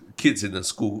kids in a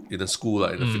school in a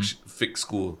fixed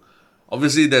school,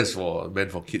 obviously that's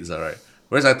meant for kids, right?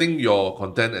 Whereas I think your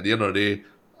content at the end of the day,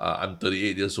 I'm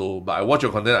 38 years old, but I watch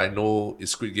your content, I know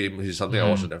it's Squid Game, which is something I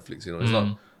watch on Netflix, it's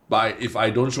not. But if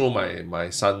I don't show my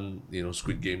son,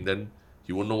 Squid Game, then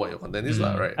he won't know what your content is,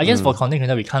 right? I guess for content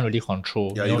creator, we can't really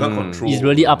control. Yeah, you can't control. It's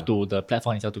really up to the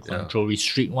platform itself to control,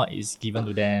 restrict what is given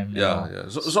to them. Yeah.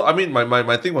 So I mean,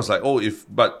 my thing was like,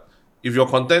 if your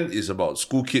content is about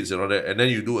school kids and all that, and then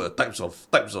you do types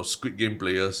of Squid Game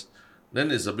players, then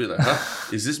it's a bit like,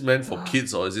 is this meant for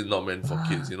kids or is it not meant for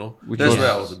kids? That's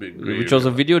where I was a bit gray. which was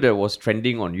a video that was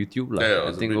trending on YouTube. Yeah, it I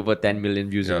was a think bit- over 10 million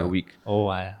views in a week. Oh,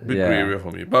 A bit gray area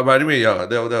for me. But anyway, that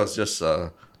was just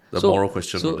the moral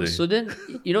question of the day. So then,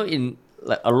 in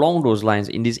like along those lines,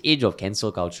 in this age of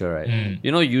cancel culture, right?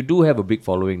 You do have a big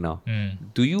following now.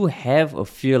 Do you have a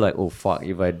fear like, oh fuck,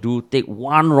 if I do take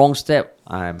one wrong step,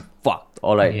 I'm fucked?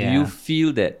 Or like, do you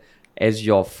feel that as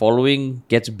your following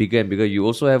gets bigger and bigger, you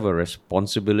also have a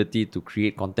responsibility to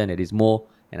create content that is more,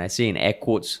 and I say in air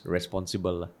quotes,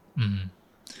 responsible?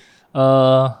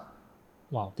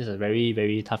 Wow, this is a very,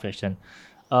 very tough question.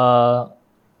 Like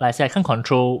I said, I can't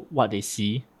control what they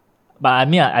see, but I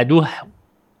mean, I do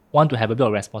want to have a bit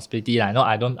of responsibility. Like,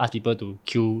 I don't ask people to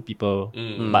kill people,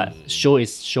 but show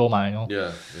is show,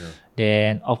 Yeah.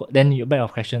 Then you back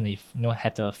of question, if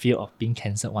have the fear of being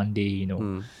cancelled one day,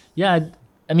 yeah.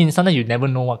 I mean, sometimes you never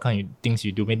know what kind of things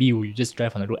you do. Maybe you just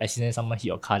drive on the road, accidentally someone hit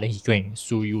your car, then he go and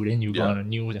sue you, then you go on the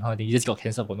news and kind of thing. You just got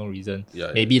cancelled for no reason.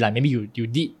 Maybe you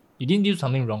didn't do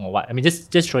something wrong or what. I mean,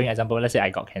 just showing an example. Let's say I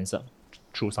got cancelled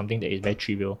through something that is very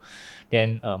trivial,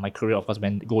 then my career of course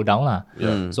go down lah.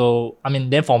 So I mean,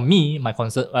 then for me, my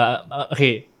concern.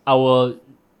 Okay, I will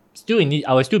still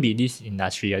be in this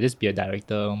industry. I'll just be a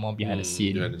director, more behind the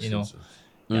scene. That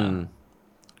kind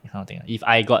of thing. If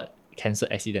I got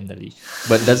cancelled accidentally,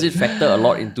 But does it factor a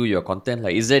lot into your content?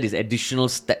 Like, is there this additional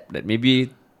step that maybe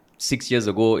 6 years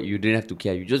ago, you didn't have to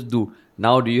care. You just do.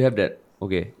 Now, do you have that?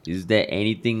 Okay, is there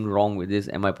anything wrong with this?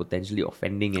 Am I potentially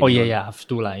offending anyone? Oh yeah, I have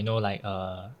to like, you know, like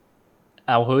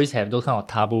I will always have those kind of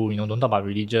taboo, you know, don't talk about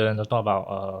religion, don't talk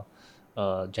about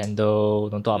gender,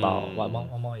 don't talk about one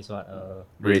more is what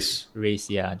Race.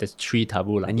 yeah, there's 3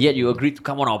 taboo like. And yet you agreed to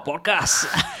come on our podcast.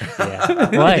 Yeah.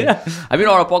 Why? I mean,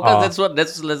 on our podcast,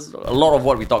 that's a lot of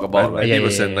what we talk about, right?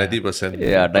 90%, 90%.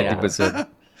 Yeah, 90%.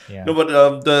 Yeah. No, but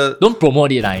the Don't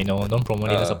promote it, you know. Don't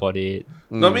promote it, don't support it.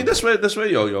 no, I mean that's where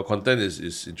your content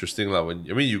is interesting, lah. When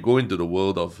you go into the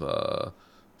world of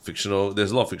fictional,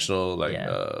 there's a lot of fictional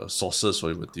sources for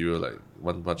your material, like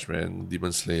One Punch Man,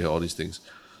 Demon Slayer, all these things.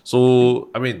 So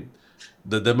I mean,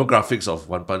 the demographics of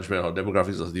One Punch Man or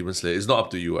demographics of Demon Slayer is not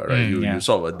up to you, right? You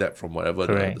sort of adapt from whatever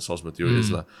the source material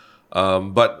is, lah.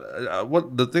 But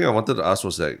what the thing I wanted to ask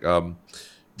was like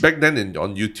back then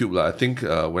on YouTube, I think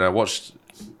when I watched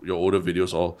your older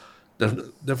videos, all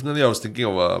definitely I was thinking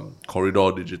of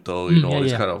Corridor Digital, you know, all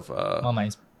this kind of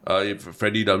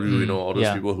Freddie W, you know, all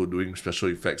those people who are doing special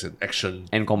effects and action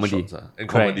and comedy shots, and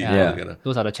comedy together.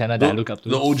 Those are the channels that I look up to.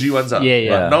 The OG ones,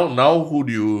 yeah. But now who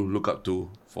do you look up to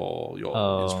for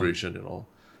your inspiration and all?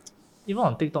 Even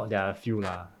on TikTok, there are a few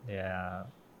lah. Yeah.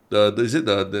 Is it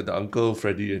the Uncle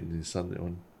Freddie and his son, that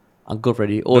one? Uncle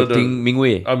Freddie. Oh, Ming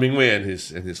Wei. Ming Wei and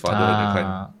his father. That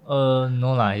kind.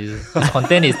 No lah. His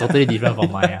content is totally different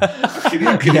from mine.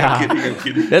 I'm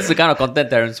kidding. That's the kind of content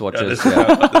Terrence watches. That's the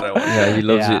kind of content I watch. Yeah, he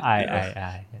loves it.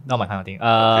 I not my kind of thing.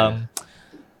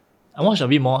 I watch a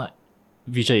bit more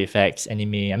visual effects,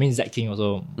 anime. I mean, Zack King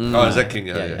also. Zack King,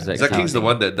 yeah. Zack King's the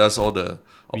one that does all the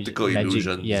optical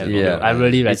illusions. Yeah. I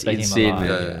really respect him a lot.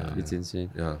 Yeah. It's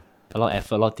insane. Yeah. A lot of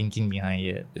effort, a lot of thinking behind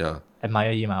it. Yeah.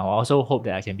 Admire him. I also hope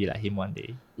that I can be like him one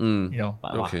day. You know,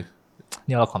 but okay.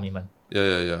 Need a lot of commitment.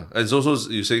 Yeah. And it's also,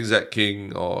 you're saying Zack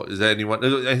King, or is there anyone?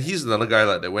 And he's another guy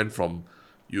like that went from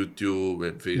YouTube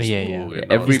and Facebook. Yeah.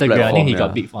 And Every Instagram, platform, I think he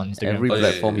got big on Instagram. Every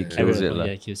platform he kills it.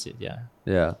 Yeah, kills it. Yeah.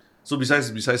 Yeah. So besides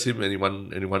him,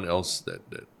 anyone else that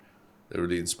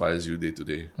really inspires you day to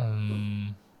day?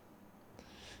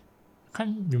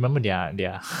 Can't remember their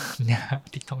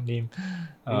TikTok name.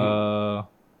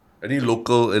 Any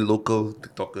local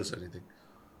TikTokers, anything?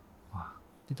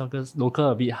 TikTokers local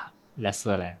a bit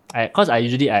lesser leh. Cause I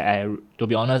usually to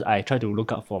be honest, I try to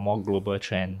look out for more global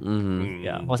trend.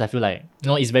 Yeah, because I feel like, you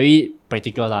know, it's very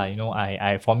practical lah. You know,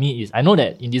 I for me is, I know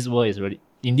that in this world is really,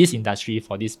 in this industry,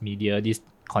 for this media, this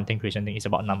content creation thing, is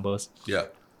about numbers. Yeah.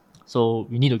 So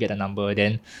we need to get a number.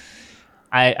 Then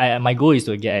I my goal is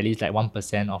to get at least like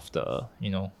 1% of the,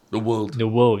 you know, the world,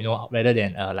 you know, rather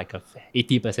than like a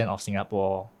 80% of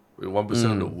Singapore.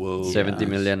 1% of the world. 70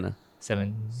 million.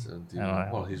 70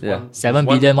 7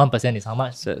 billion, 1% is how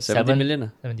much? 70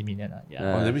 million. 70 million.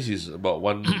 Yeah. Oh, that means he's about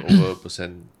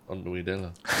 1% on the way there.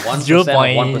 0.0.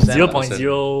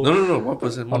 No,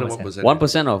 1%, more than 1%.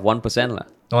 1% of 1% lah.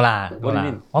 No lah. What do you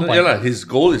mean? Yeah, his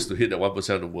goal is to hit the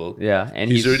 1% of the world. Yeah, and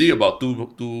he's already about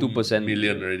 2 2%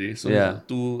 million already. So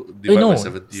 2 divided by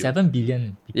 70. 7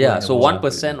 billion. Yeah, so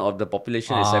 1% of the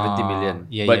population is 70 million.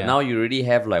 Yeah, but now you already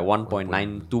have like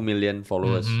 1.92 million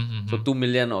followers. So 2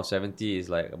 million of 70 is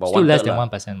like about still less than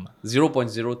 1%.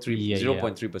 0.03%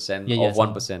 0.3% of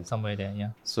 1%. Somewhere there,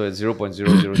 yeah. So it's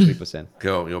 0.003%.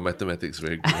 Okay, your mathematics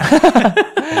very good.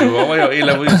 What your A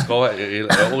level you score? What your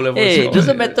O level? Hey, it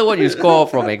doesn't matter what you score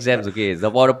from exams. Okay, it's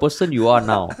about the person you are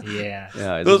now. Yeah,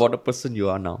 it's about the person you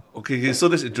are now. Okay, so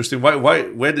that's interesting.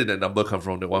 Where did that number come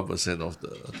from? The 1%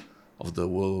 of the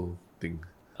world thing.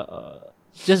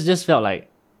 Just felt like,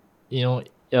 you know,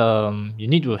 you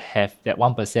need to have that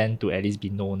 1% to at least be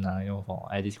known, you know, for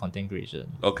at least content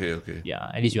creation. Okay.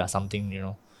 Yeah, at least you are something, you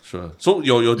know. Sure. So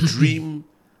your dream,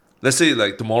 let's say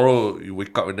like tomorrow you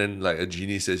wake up and then like a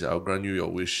genie says, "I'll grant you your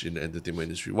wish in the entertainment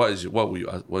industry." What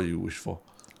will you wish for?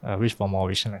 Wish for more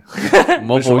wishes.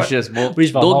 More wishes.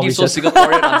 Wish for don't more give wishes. so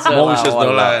Singaporean answer. More wishes,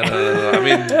 no. I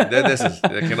mean,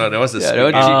 that was a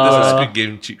Squid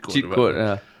Game cheat code. Cheat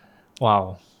code.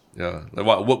 Wow. Yeah, like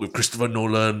what, work with Christopher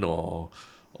Nolan or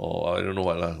I don't know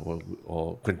what lah,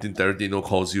 or Quentin Tarantino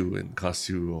calls you and casts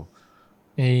you.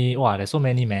 Wow, there's so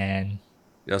many, man.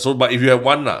 Yeah, so but if you have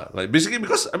one lah, like basically,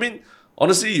 because I mean,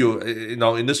 honestly, you in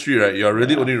our industry, right, you are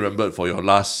really only remembered for your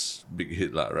last big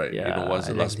hit lah, right? Yeah, you know, what's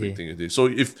the last exactly. big thing you did. So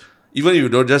if even you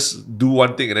don't just do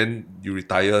one thing and then you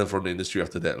retire from the industry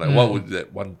after that, like what would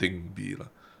that one thing be lah?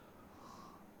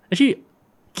 Actually,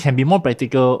 can be more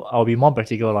practical. I'll be more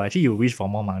practical lah. Actually, you wish for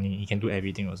more money, you can do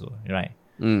everything also, right?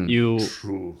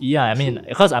 True. I mean,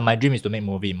 because my dream is to make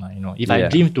movie, If I Yeah.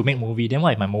 dream to make movie, then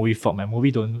what if my movie flop? My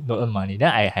movie don't earn money. Then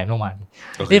I have no money.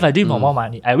 Okay. If I dream for more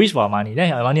money, I wish for money.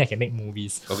 Then I have money, I can make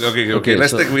movies. Okay.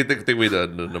 Let's so- take away the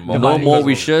more No money. more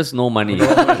wishes, no money.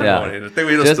 Yeah. Take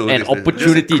away those Just two an things.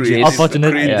 opportunity, Just Jace.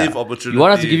 Opportunity. Creative Yeah. opportunity. You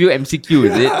want us to give you MCQ,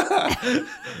 is it?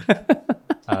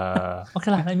 Okay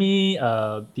lah. Let me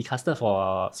be casted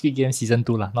for Squid Game season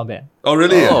 2 lah. Not bad. Oh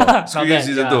really? Oh. Squid Not Game bad,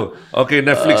 season yeah. 2. Okay,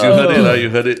 Netflix, you heard it. You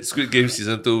heard it. Squid Game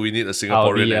season 2. We need a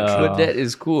Singaporean be, entry. But that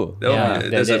is cool.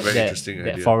 That's a very interesting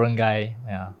that idea. foreign guy,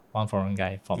 one foreign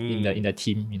guy from in the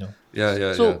team,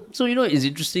 Yeah. So it's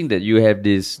interesting that you have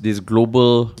these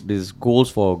goals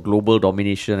for global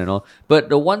domination and all. But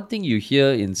the one thing you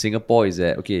hear in Singapore is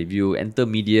that if you enter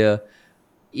media,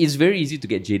 it's very easy to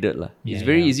get jaded lah. It's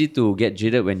very easy to get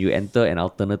jaded when you enter an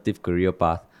alternative career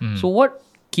path. So what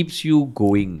keeps you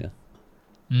going?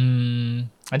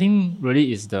 I think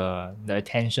really is the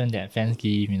attention that fans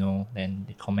give, then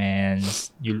the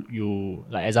comments. You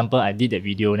like example, I did that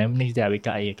video, then next day I wake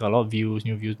up, I got a lot of views,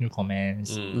 new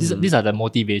comments. These are the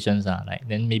motivations, like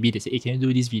then maybe they say, hey, can you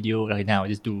do this video? Like now I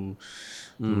just do.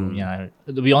 Yeah.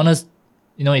 To be honest,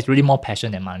 it's really more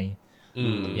passion than money.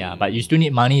 Yeah, but you still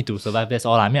need money to survive. That's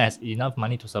all. I mean, enough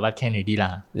money to survive can already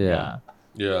lah. Yeah.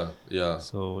 Yeah.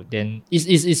 So then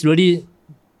it's really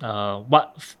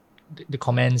the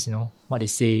comments, what they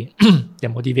say that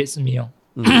motivates me.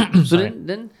 So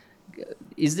then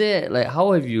is there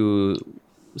how have you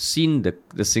seen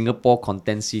the Singapore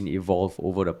content scene evolve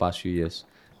over the past few years?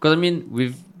 Because I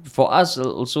mean, for us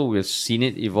also we've seen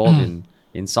it evolve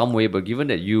in some way, but given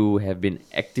that you have been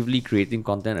actively creating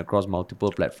content across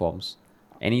multiple platforms,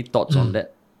 any thoughts on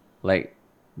that? Like,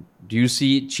 do you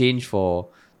see it change for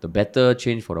the better,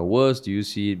 change for the worse? Do you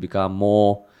see it become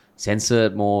more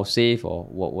censored, more safe, or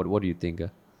what do you think?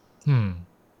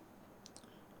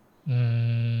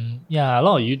 Yeah, a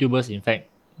lot of YouTubers, in fact,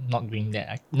 not doing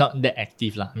that, not that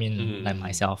active lah. I mean, like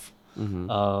myself,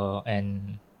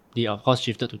 and they of course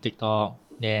shifted to TikTok.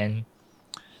 Then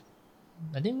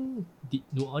I think the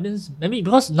audience, maybe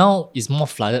because now it's more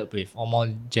flooded with or more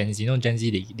Gen Z. Gen Z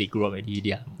they grew up already.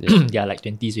 They are like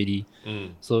 20s already.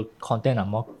 So content are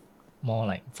more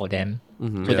like for them.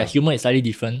 So their humor is slightly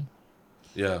different.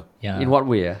 Yeah. Yeah. In what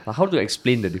way? How to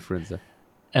explain the difference?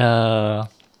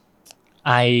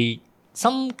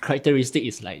 Some characteristic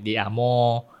is like they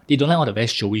don't like all the very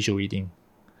showy thing.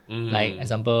 Like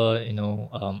example,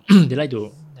 they like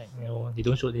to they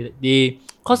don't show they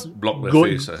cause Block their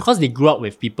face, because they grew up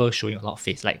with people showing a lot of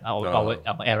face, like our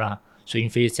era, showing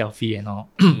face, selfie and all.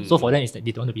 So for them it's that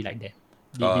they don't want to be like that.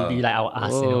 They be like our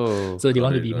us, So they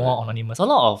want to be more anonymous. A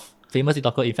lot of famous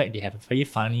TikTokers, in fact, they have a very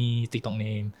funny TikTok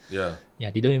name. Yeah. Yeah,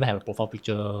 they don't even have a profile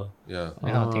picture. Yeah. That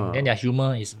kind of thing. Then their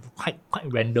humor is quite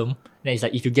random. Then it's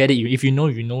like if you get it, if you know,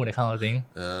 that kind of thing.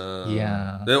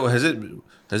 Yeah. Then has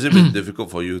it been difficult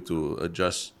for you to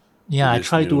adjust? Yeah, I this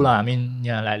try to new- lah. I mean,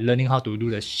 like learning how to do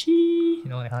the she,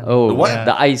 that kind of Oh, thing. what? Yeah.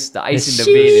 The ice in the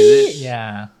she, vein, is it?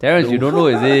 Yeah. Terrence, you don't know,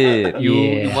 is it? You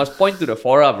Yeah. must point to the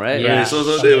forum, right? Yeah. Wait, so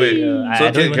wait. I So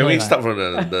don't even can know we if I- start from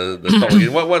the top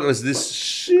again? What was this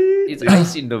shit? It's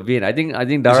ice in the vein. I think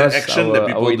an Dara's action that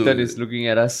people our intern do. is looking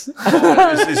at us.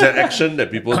 It's an action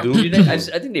that people do. I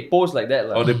think they pose like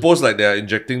that. Or they pose like they are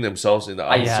injecting themselves in the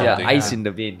ice. ice, or yeah, something. ice in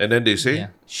the vein. And then they say,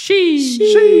 Yeah. She.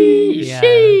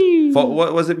 For,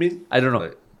 what does it mean? I don't know.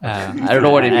 Like- I don't know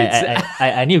what it means.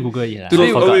 I need to Google it. To So,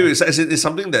 forgot. wait. So it's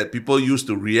something that people use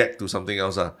to react to something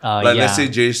else. Like let's say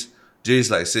yeah.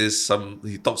 Jace like says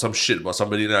he talks some shit about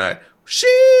somebody, then like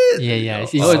shit. Yeah.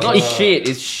 No, it's not shit.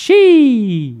 It's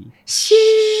she.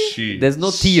 She. There's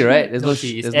no T, right? There's No, it's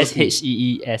there's no T.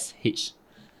 SHEESH.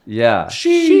 Yeah.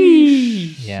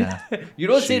 Yeah. You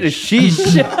don't say the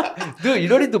sheesh. Dude, you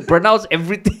don't need to pronounce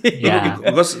everything. Yeah.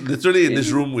 Because literally in this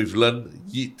room we've learned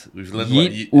yeet. We've learned what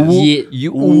Yeet. yeet is.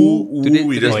 You Ooh, Today,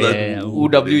 we just learned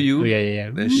OOWU. Yeah.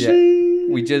 Then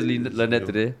Yeah. We just learned that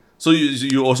today. So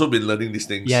you also been learning these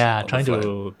things. Yeah, on the trying fly.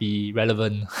 to be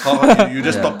relevant. How you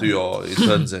just talk to your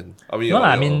interns and No, your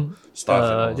I mean, staff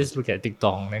and all. just look at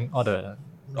TikTok, then all the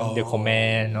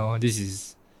comment, this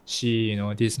is she,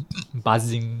 this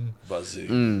buzzing.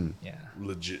 buzzing. Yeah.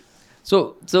 Legit.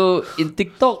 So in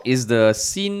TikTok, is the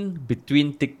scene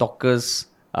between TikTokers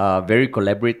very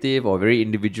collaborative or very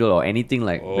individual or anything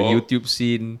like the YouTube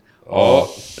scene? Or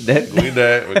that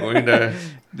We're going there.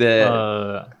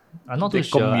 the I'm not the too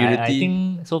sure. I community-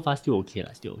 think so far still okay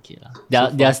lah.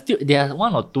 There are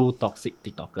one or two toxic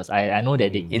TikTokers. I know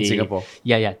that in Singapore.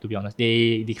 Yeah. To be honest,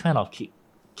 they kind of keep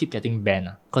getting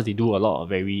banned because they do a lot of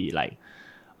very like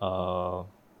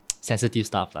sensitive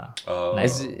stuff lah. Like,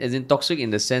 As in toxic in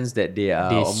the sense that they are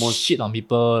they almost shit on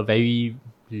people very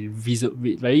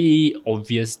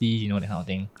obviously, that kind of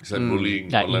thing. It's like bullying,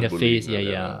 Like in online the bullying, face, like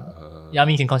yeah. that, Yeah, I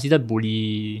mean, you can consider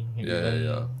bully.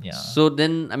 Yeah. So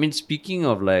then, I mean, speaking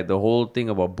of like the whole thing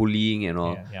about bullying and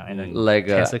all, And then like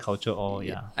cancel culture, all,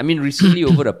 yeah. I mean, recently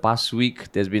over the past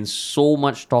week, there's been so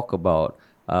much talk about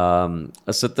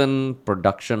a certain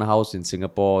production house in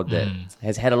Singapore that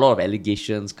has had a lot of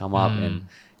allegations come up, and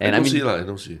I mean,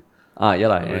 NOC. yeah,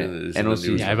 I mean, it's in the NOC,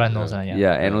 news, Yeah, everyone knows, yeah.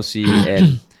 yeah, NOC,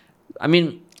 and I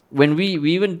mean, when we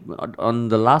even on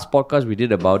the last podcast we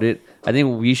did about it, I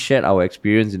think we shared our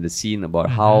experience in the scene about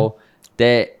how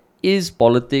there is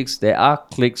politics, there are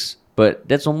cliques, but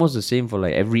that's almost the same for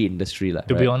like every industry, like,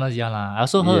 To be right? honest, yeah lah. I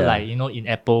also heard Yeah. in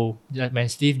Apple, like, when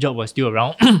Steve Jobs was still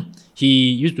around, he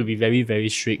used to be very, very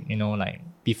strict, like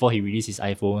before he released his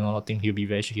iPhone and all that thing, he'll be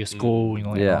very strict, he'll scold,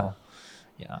 and Yeah. all.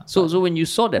 Yeah. So when you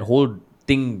saw that whole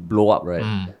thing blow up,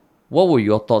 right? What were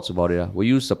your thoughts about it? Were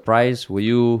you surprised? Were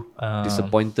you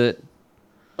disappointed?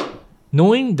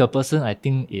 Knowing the person, I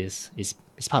think is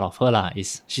part of her lah.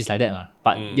 She's like that lah.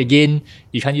 But again,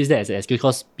 you can't use that as an excuse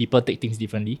because people take things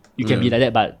differently. You can be like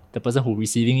that, but the person who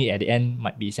receiving it at the end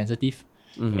might be sensitive,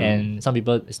 and some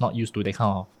people is not used to that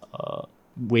kind of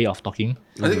way of talking.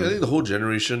 I think the whole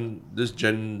generation, this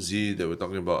Gen Z that we're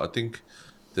talking about, I think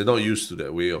they're not used to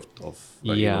that way of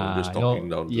like, just talking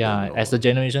down to them, as the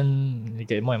generation they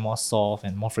get more and more soft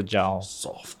and more fragile.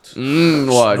 soft.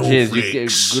 Wow, Jaze,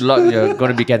 Snowflakes. good luck. You're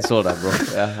gonna be cancelled, bro.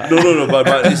 Yeah. No,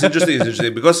 but it's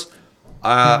interesting because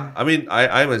I mean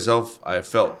I myself I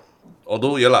felt,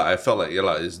 although I felt like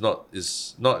it's not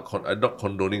I'm not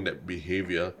condoning that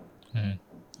behavior,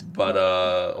 but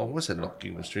what's that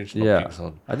knocking, the strange knocking Yeah,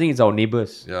 sound? I think it's our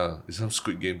neighbors. Yeah, it's some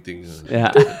Squid Game thing.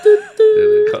 Yeah.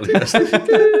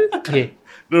 Okay.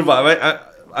 No, but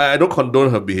I don't condone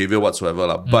her behavior whatsoever,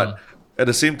 lah. But at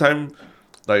the same time,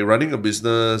 like running a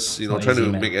business, not trying easy,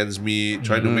 to man. make ends meet,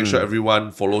 trying to make sure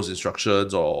everyone follows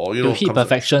instructions, or To hit comes-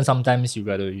 perfection, sometimes you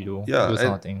gotta do yeah, this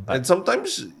kind of thing. But and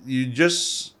sometimes you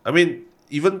just, I mean,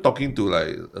 even talking to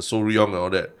like So Ryong and all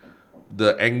that,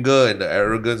 the anger and the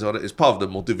arrogance and all that is part of the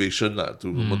motivation lah, to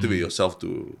motivate yourself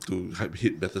to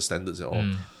hit better standards and all.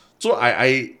 So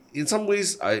I in some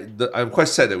ways I'm quite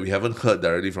sad that we haven't heard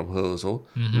directly from her also,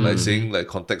 like saying like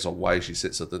context of why she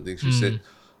said certain things she said.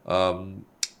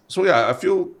 So yeah, I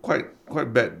feel quite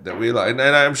bad that way lah, and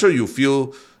I'm sure you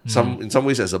feel in some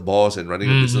ways as a boss and running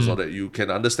a business or that you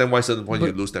can understand why certain points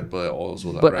you lose temper and all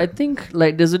also lah, But right? I think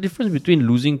like there's a difference between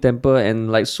losing temper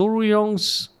and like So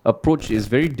Ryong's approach is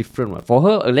very different. Right? For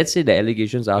her, let's say the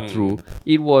allegations are true,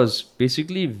 it was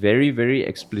basically very, very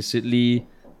explicitly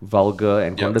vulgar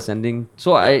and condescending.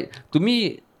 So to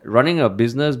me, running a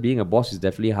business, being a boss is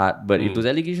definitely hard. But if those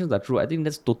allegations are true, I think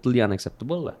that's totally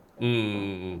unacceptable. Lah.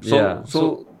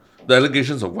 So the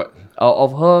allegations of what?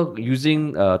 Of her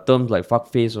using terms like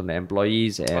fuckface on the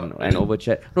employees and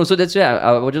overchat. No, so that's why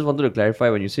I just wanted to clarify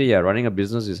when you say running a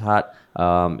business is hard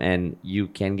and you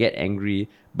can get angry,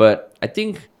 but I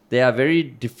think there are very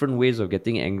different ways of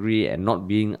getting angry and not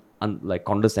being like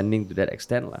condescending to that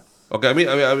extent. Okay, I mean,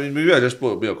 maybe I just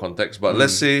put a bit of context, but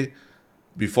let's say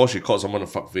before she called someone a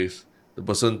fuckface, the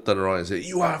person turned around and said,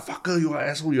 "You are a fucker, you are an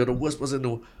asshole, you're the worst person."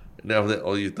 And then after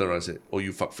that, you turn around and say, "Oh,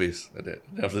 you fuckface," like that.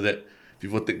 And after that,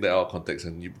 people take that out of context,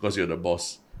 and because you're the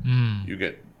boss, you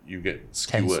get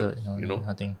skewered,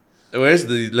 Nothing. Whereas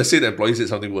let's say the employee said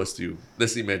something worse to you.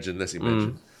 Let's imagine.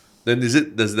 Then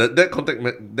does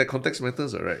that context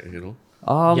matters, alright?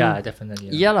 Yeah, definitely.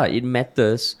 Yeah, it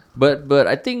matters, but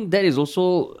I think that is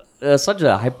also such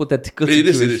a hypothetical It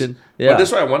situation. is. Yeah. But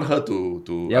that's why I want her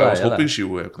to. I was hoping she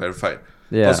would have clarified.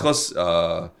 Yeah. Because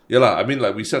I mean,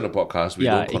 like we said on the podcast, we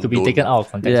don't it could be condone- taken out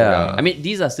of context. Yeah. I mean,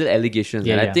 these are still allegations,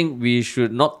 Yeah, and I yeah. think we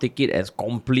should not take it as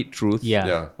complete truth.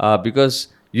 Yeah. Because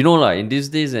in these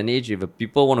days and age, if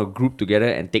people want to group together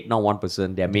and take down one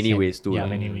person, there are many ways to. Yeah,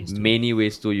 many ways to. Many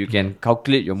ways to. You can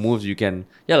calculate your moves. You can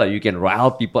you can rile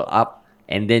people up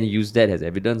and then use that as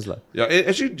evidence, Yeah,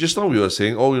 actually, just now we were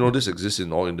saying, this exists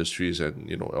in all industries and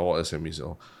all SMEs and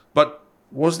all. But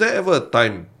was there ever a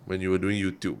time when you were doing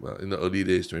YouTube in the early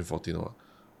days, 2014,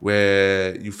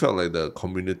 where you felt like the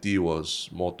community was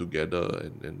more together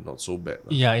and not so bad?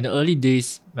 Yeah, in the early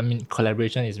days, I mean,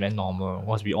 collaboration is very normal.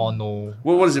 Because we all know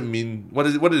What does it mean? What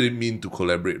did it mean to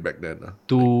collaborate back then?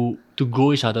 to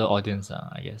grow each other audience,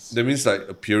 I guess. That means like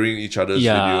appearing in each other's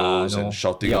videos and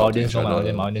shouting your out audience to each know my other.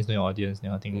 audience, my audience know your audience,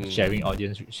 I think sharing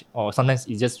audience, or sometimes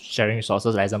it's just sharing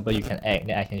resources. Like example, you can act,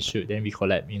 then I can shoot, then we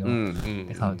collab,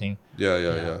 that kind of thing.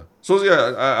 Yeah. So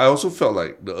I also felt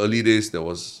like the early days there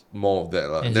was more of that.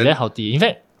 And it's very healthy. In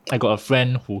fact, I got a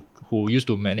friend who who used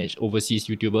to manage overseas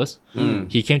YouTubers.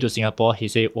 He came to Singapore. He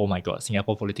said, "Oh my God,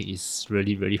 Singapore politics is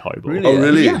really, really horrible." Really? Oh,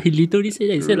 really? Yeah, he literally said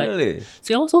that. He said Really? like,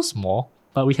 Singapore's so small,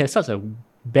 but we have such a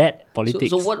bad politics.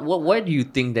 So why do you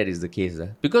think that is the case?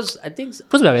 Because I think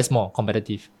Because we are very small,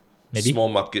 competitive. Maybe.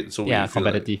 Small market, so Yeah, we feel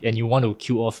like- competitive. And you want to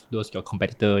kill off your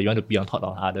competitor, you want to be on top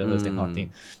of others, that kind of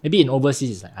thing. Maybe in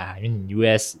overseas it's like, in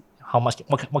US,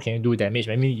 what can you do damage?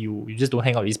 Maybe you just don't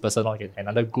hang out with this person or get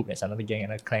another group, that's another gang,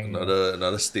 another clan.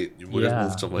 another state. You would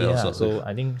have moved somewhere yeah. else. So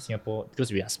I think Singapore,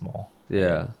 because we are small.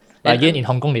 yeah. But again, in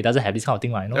Hong Kong, they doesn't have this kind of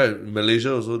thing, right? Yeah,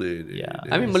 Malaysia also they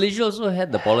I mean, Malaysia also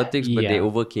had the politics, but they Yeah.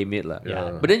 overcame it.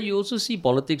 Yeah. But then you also see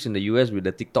politics in the US with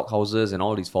the TikTok houses and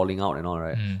all these falling out and all,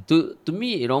 right? To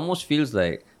me, it almost feels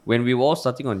like when we were all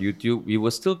starting on YouTube, we were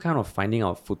still kind of finding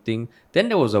our footing. Then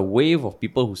there was a wave of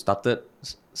people who started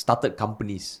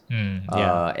companies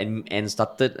and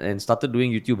started doing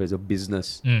YouTube as a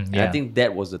business. And I think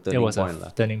that was the turning It was point.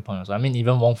 a turning point also. I mean,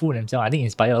 even Wong Fu themselves, I think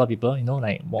inspired a lot of people. You know,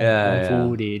 like Wong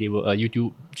Fu, they were a YouTube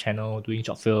channel doing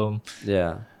short film.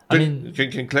 Yeah. I mean,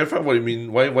 can clarify what you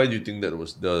mean? Why do you think that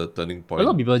was the turning point? a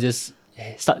lot of people just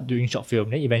start doing short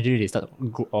film. Then eventually they start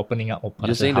opening up.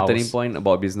 You're saying the turning point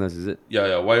about business, is it?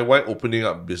 Yeah. Why opening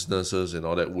up businesses and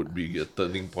all that would be a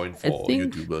turning point for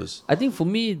YouTubers? I think for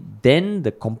me, then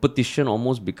the competition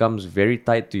almost becomes very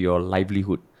tied to your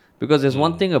livelihood. Because there's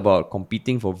one thing about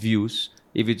competing for views.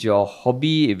 If it's your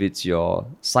hobby, if it's your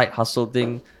side hustle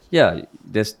thing, you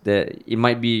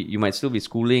might still be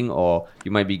schooling or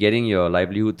you might be getting your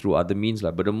livelihood through other means.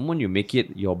 But the moment you make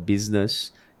it your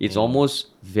business, it's almost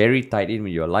very tied in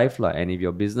with your life. And if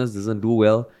your business doesn't do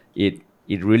well, it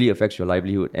really affects your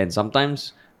livelihood. And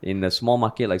sometimes in a small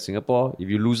market like Singapore, if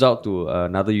you lose out to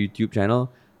another YouTube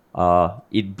channel,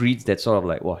 it breeds that sort of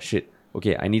like, oh shit,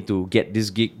 okay, I need to get this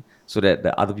gig so that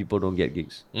the other people don't get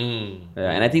gigs. And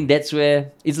I think that's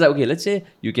where it's like, okay, let's say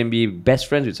you can be best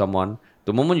friends with someone.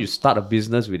 The moment you start a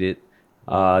business with it,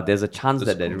 there's a chance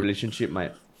that relationship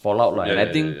might fall out.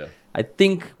 I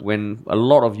think when a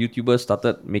lot of YouTubers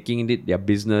started making it their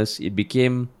business, it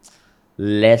became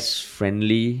less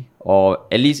friendly, or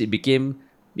at least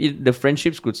the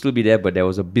friendships could still be there, but there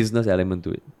was a business element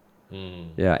to it.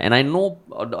 Yeah, and I know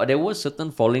there were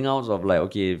certain falling outs of like,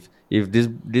 okay, if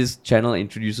this channel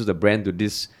introduces a brand to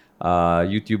this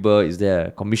YouTuber, is there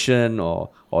a commission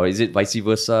or is it vice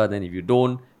versa? Then if you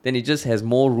don't, then it just has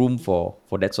more room for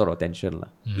that sort of tension.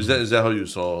 Is that how you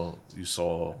saw?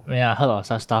 Yeah, I heard of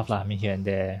such stuff I mean, here and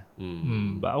there.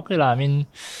 But okay I mean,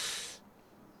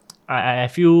 I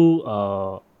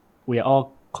feel we are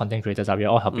all content creators. We are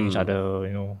all helping each other.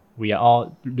 You know, we are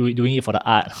all doing it for the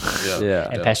art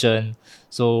and passion.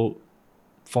 So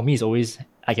for me, it's always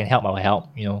I can help, I will help.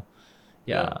 You know.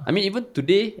 Yeah. I mean, even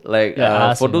today,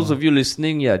 for those know. of you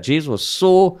listening, Jaze was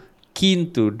so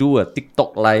keen to do a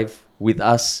TikTok live with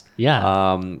us.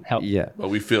 Yeah. Help. Yeah. But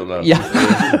we failed now. Yeah.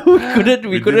 we couldn't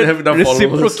didn't have enough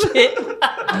followers. reciprocate.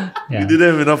 We didn't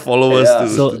have enough followers to.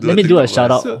 So to do let me do a TikTok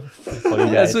shout live. out for you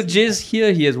Yeah, guys. so Jaze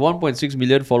here, he has 1.6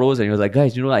 million followers, and he was like,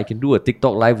 guys, I can do a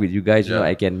TikTok live with you guys. You know,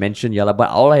 I can mention Yala, but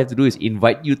all I have to do is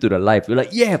invite you to the live. We're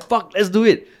like, yeah, fuck, let's do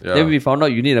it. Yeah. Then we found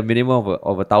out you need a minimum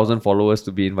of 1,000 followers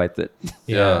to be invited.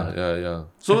 Yeah.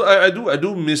 So I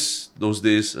do miss those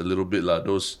days a little bit lah.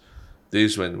 Those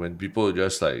days when people are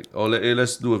just like, oh,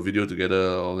 let's do a video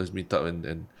together, or let's meet up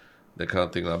and that kind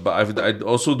of thing lah. But I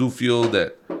also do feel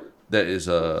that is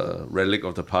a relic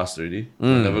of the past already.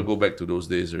 We'll never go back to those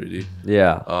days already.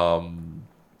 Yeah.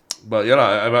 But yeah,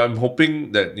 I'm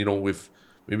hoping that with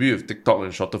TikTok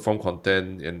and shorter form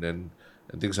content and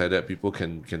things like that, people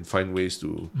can find ways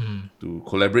to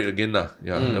collaborate again lah.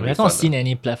 Yeah, We have not seen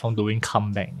any platform doing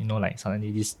comeback. Like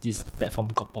suddenly this platform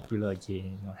got popular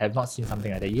again. Have not seen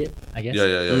something like that yet, I guess.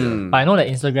 Yeah. But I know that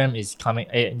Instagram is coming.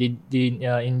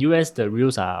 In US, the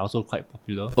Reels are also quite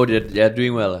popular. Oh, they're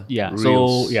doing well. Yeah.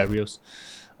 Reels. So yeah, Reels.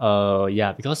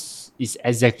 Because it's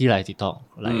exactly like TikTok.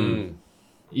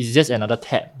 It's just another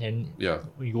tab. Then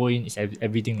we go in. It's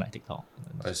everything like TikTok.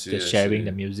 I see. Just sharing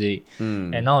the music.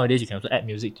 And nowadays you can also add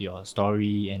music to your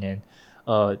story. And then,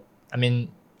 I mean,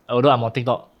 although I'm on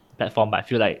TikTok platform, but I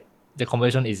feel like the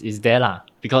conversion is there lah,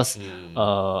 because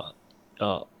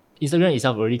Instagram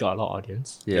itself already got a lot of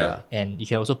audience. Yeah. And you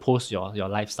can also post your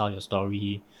lifestyle, your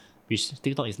story, which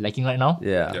TikTok is lacking right now.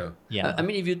 Yeah. Yeah. I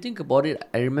mean, if you think about it,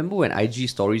 I remember when IG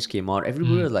stories came out,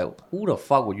 everybody was like, who the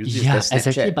fuck would use this? Yeah, That's Snapchat.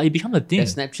 exactly. But it became a thing.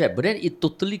 That's Snapchat. But then it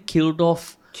totally killed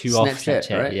off Snapchat,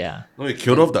 right? Yeah. No, it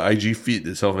killed off the IG feed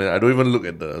itself, man. I don't even look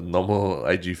at the normal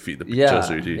IG feed, the pictures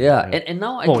already. Yeah. And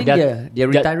now I think they're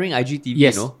retiring IGTV,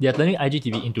 Yes, you know? they're turning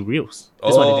IGTV into Reels.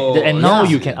 That's what they did. And now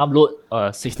you can upload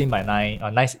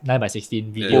 16:9, 9 by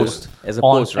 16 videos As a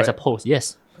post, right? As a post,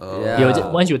 yes.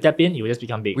 Once you tap in, it will just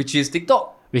become big, Which is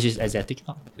TikTok. which is as a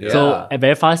TikTok. Yeah. So at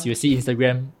very fast, you see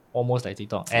Instagram almost like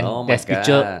TikTok, and Oh my there's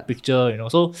God. picture,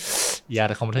 So yeah,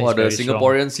 the competition Wow, is the very strong.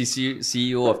 Singaporean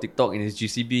CEO of TikTok in his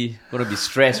GCB gonna be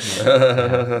stressed,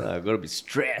 man. Gonna be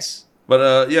stressed.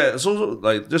 But so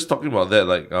like just talking about that,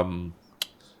 like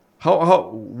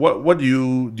what do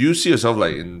you see yourself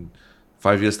like in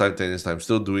 5 years time, 10 years time,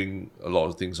 still doing a lot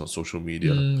of things on social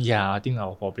media? Yeah, I think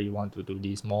I'll probably want to do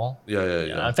this more.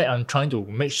 Yeah. In fact, I'm trying to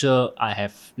make sure I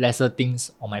have lesser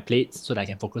things on my plate so that I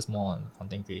can focus more on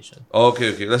content creation. Oh,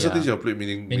 okay. Lesser Yeah. things on your plate,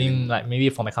 meaning Meaning, like maybe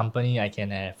for my company, I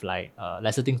can have like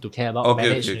lesser things to care about, okay,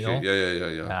 manage. okay.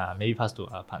 Yeah. Maybe pass to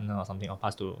a partner or something, or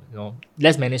pass to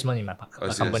less management in my I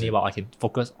see. company, but I can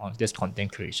focus on just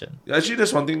content creation. Yeah, actually,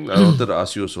 that's one thing I wanted to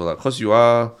ask you also, because you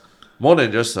are more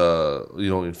than just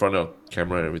in front of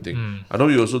camera and everything. I know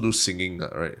you also do singing,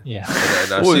 right? Yeah. And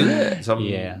I've seen some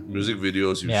Yeah. music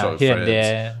videos you Yeah, shot with here and friends,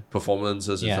 there.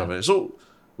 performances and Yeah. stuff. Like that. So,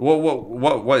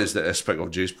 what is the aspect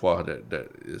of Jaze Phua that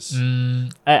is?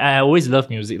 I always love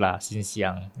music lah since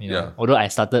young. Yeah. Although I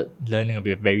started learning a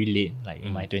bit very late, like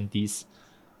in my 20s.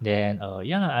 Then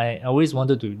I always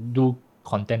wanted to do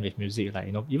content with music,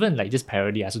 like even like just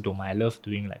parody. I also don't mind. I love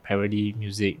doing like parody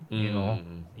music.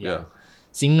 Yeah.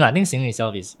 Singing, I think singing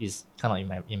itself is kind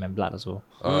of in my blood also.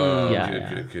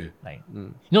 Okay. Like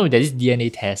there's this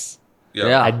DNA test.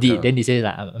 Yeah. I did. Then they say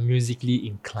like I'm musically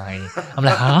inclined. I'm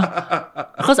like, huh?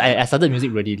 Because I started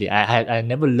music really late. I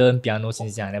never learned piano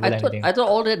since young. I never learned anything. I thought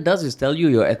all that does is tell you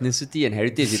your ethnicity and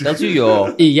heritage. It tells you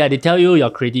your Yeah, they tell you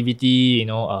your creativity,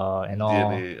 and all.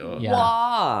 DNA, Yeah.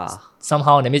 wow.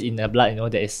 Somehow that means in the blood,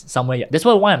 there is somewhere. That's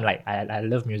why I'm like I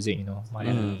love music, But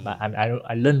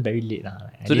I learned very late lah.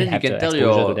 Like, I So didn't then you have can the tell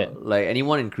exposure your to that. like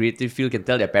anyone in creative field can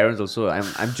tell their parents also. I'm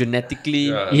genetically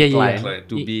Yeah. inclined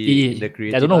to be in the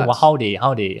creative. I don't know arts. how they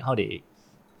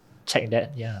check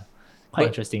that. Yeah, quite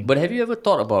interesting. But have you ever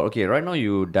thought about, okay, right now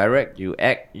you direct, you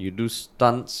act, you do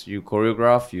stunts, you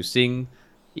choreograph, you sing.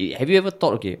 Have you ever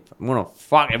thought, okay, I'm gonna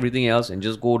fuck everything else and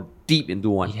just go deep into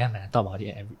one? Yeah, man, I thought about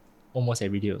it almost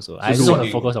every day also. So I just want to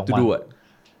singing, focus on To one. do what?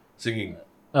 Singing,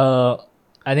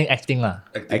 I think acting lah.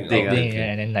 acting, Acting, okay.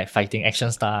 Yeah, and then like fighting, action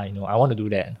star. I want to do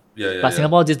that. Yeah. But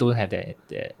Singapore just don't have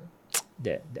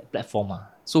that platform.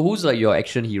 So who's like your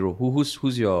action hero?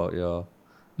 Who's your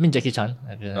I mean Jackie Chan.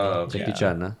 Okay. Jackie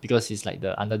Chan? Because he's like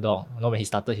the underdog. When he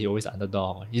started, he always the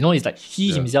underdog. It's like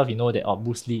he himself, that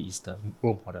Bruce Lee is the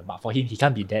role model. But for him, he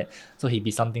can't be that. So he'd be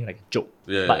something like a joke.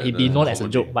 Yeah, But he'd be the known as a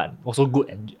comedy. joke, but also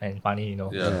good and funny,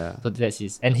 Yeah. So that's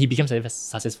his. And he became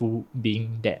successful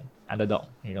being that underdog,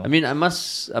 I mean, I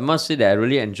must say that I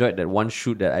really enjoyed that one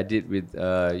shoot that I did with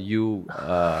you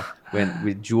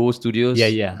with Duo Studios.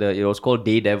 Yeah. It was called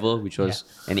Daredevil, which was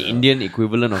an Indian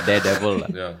equivalent of Daredevil. lah.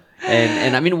 Yeah.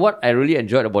 And I mean, what I really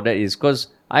enjoyed about that is because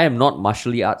I am not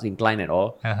martially arts inclined at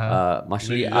all. Uh-huh.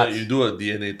 Martially arts. You do a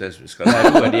DNA test with I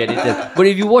Scarlett. do a DNA test. But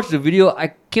if you watch the video,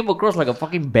 I came across like a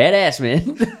fucking badass,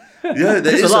 man. Yeah, there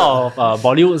There's is a lot of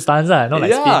Bollywood stunts, not like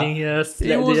Yeah. spinning here.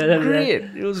 It was great.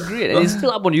 It was great. And it's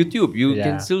still up on YouTube. You Yeah.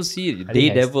 can still see it. I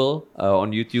think Daredevil on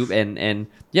YouTube. And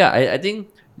yeah, I think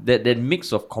that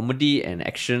mix of comedy and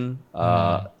action,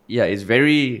 is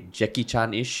very Jackie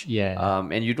Chan-ish. Yeah.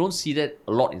 And you don't see that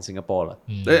a lot in Singapore. lah.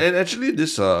 And actually,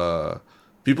 this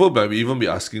people might even be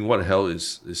asking what the hell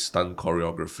is stunt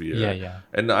choreography. Right? Yeah.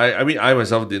 And I mean, I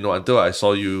myself didn't know until I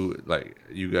saw you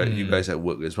you guys at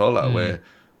work as well, where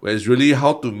it's really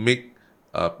how to make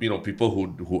people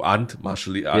who aren't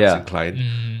martially arts inclined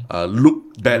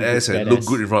look badass and look badass.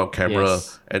 good in front of camera,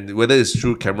 Yes. and whether it's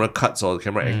through camera cuts or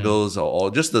camera angles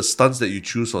or just the stunts that you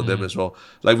choose for them as well.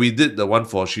 Like we did the one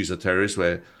for She's a Terrorist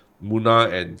where Muna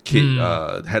and Kate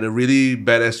had a really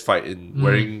badass fight in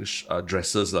wearing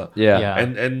dresses lah. Yeah.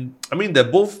 And I mean they're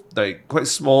both like quite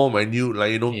small, minute,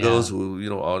 girls who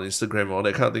are on Instagram and all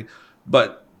that kind of thing.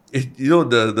 But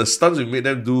the stunts we made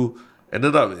them do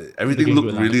ended up everything Looking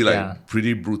looked good really lah. like Yeah.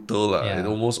 pretty brutal lah, Yeah. and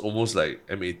almost like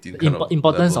M18 The kind of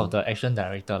importance level. of the action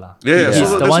director lah. Yeah, He's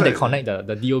so the that's one why- that connect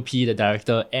the DOP, the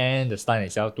director, and the stunt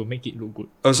itself to make it look good.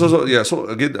 So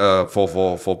again,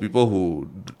 for people who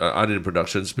aren't in the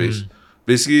production space,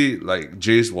 basically like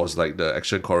Jaze was like the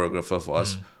action choreographer for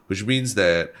us, which means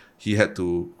that he had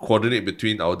to coordinate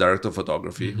between our director of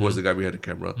photography, who was the guy behind the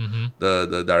camera,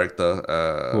 the director,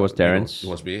 Who was Terrence. who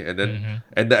was me, and then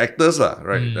and the actors lah,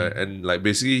 right? And like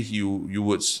basically you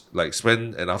would like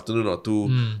spend an afternoon or two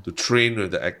to train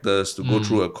with the actors to go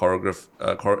through a choreograph.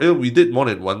 We did more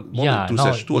than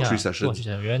two or three sessions.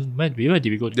 Where did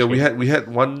we go? To Yeah, train? we had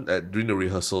one during the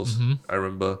rehearsals. I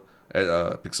remember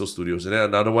at Pixel Studios, and then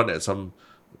another one at some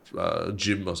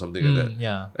gym or something like that.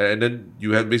 Yeah. And then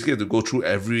you basically have to go through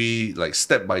every like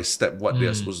step by step what they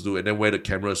are supposed to do, and then where the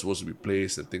camera is supposed to be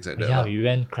placed and things like that. Yeah, lah. we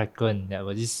went Kraken. There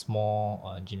was this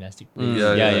small gymnastic place.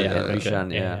 Yeah, yeah, Kraken.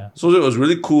 Bishan, yeah. So it was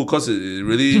really cool because it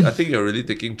really, I think you're really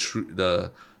taking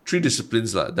the three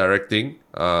disciplines like directing,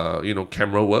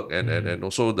 camera work, and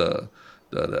also the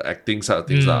acting side of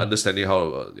things, like understanding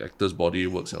how the actor's body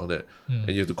works and all that, and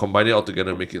you have to combine it all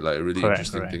together and make it like a really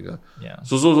interesting thing. Yeah.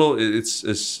 So it's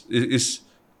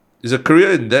a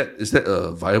career in that. Is that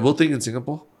a viable thing in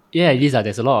Singapore? Yeah, it is.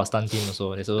 There's a lot of stunt team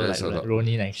also. There's also There's a like lot.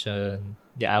 Ronin action.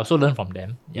 Yeah, I also learned from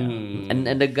them. Yeah.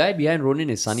 And the guy behind Ronin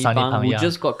is Sunny Sunny Pang, Pang, who yeah.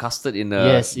 just got casted in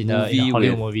a in a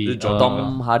Hollywood with movie.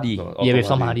 Tom Hardy. Yeah, with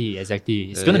Tom Hardy,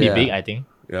 exactly. It's gonna be Yeah. big, I think.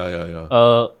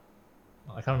 Yeah.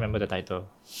 I can't remember the title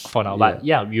for now, but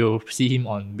yeah, you'll see him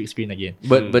on big screen again.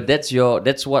 But that's your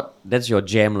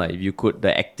jam, like if you could,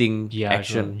 the acting Yeah,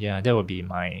 action. sure. Yeah, that would be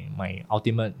my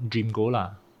ultimate dream goal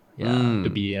lah. Yeah, to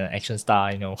be an action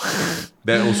star,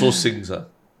 That also sings, the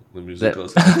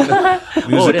musicals. that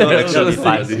Musical would action be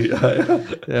fun.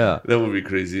 Yeah. That would be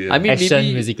crazy. I mean, Action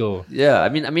maybe, musical. Yeah, I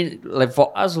mean, like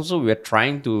for us also, we are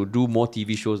trying to do more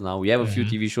TV shows now. We have a few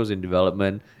TV shows in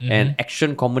development, and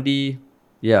action comedy.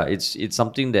 Yeah, it's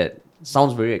something that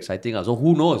sounds very exciting. So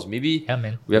who knows? Maybe Yeah,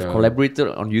 man. we have collaborated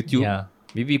on YouTube. Yeah.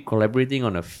 Maybe collaborating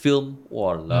on a film.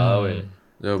 Walao, eh.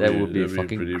 That would be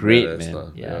fucking pretty great, badass man. lah.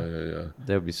 Yeah.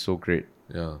 That would be so great.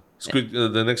 Yeah.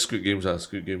 The next Squid Games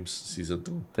Squid Games season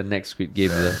 2. The next Squid Game.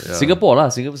 Yeah. Singapore lah.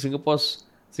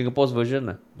 Singapore's version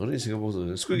lah. Not in Singapore.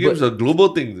 Squid Games is a global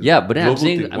thing. Yeah, but then I'm Global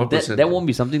saying thing, that won't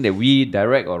be something that we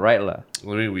direct or write lah. I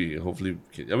mean, we hopefully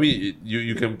can. I mean,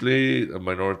 you can play a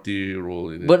minority role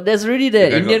in it. But there's already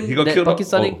the Indian, he got that killed off?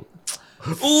 Pakistani.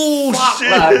 Oh shit!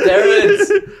 Terrence.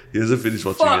 He hasn't finished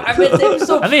watching Fuck, it. I mean,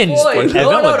 episode I mean, four.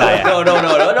 everyone will die.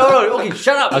 No. Okay,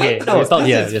 shut up. Okay, no, we'll stop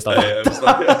here. Just stop.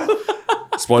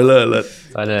 Spoiler alert.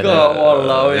 Silent. God,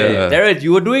 walao, Yeah. Terrence,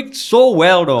 you were doing so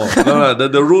well, though. No,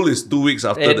 the rule is 2 weeks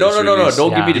after Hey, the no, release. don't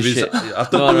give me Yeah. the If shit. it's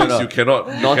after No, 2 no, weeks, no. you cannot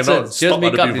Nonsense. stop Just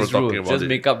make other up people this from rule. talking about Just it.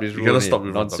 make up this You rule. cannot eh. stop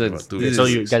people from talking Nonsense. about it. This So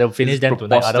is- you gotta finish them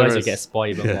tonight, otherwise you preposterous. get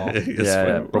spoiled even more.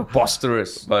 yeah,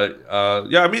 preposterous. But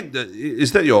I mean, is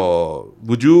that your?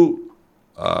 Would you?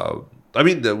 I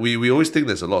mean, we always think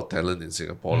there's a lot of talent in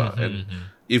Singapore, lah. And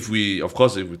if we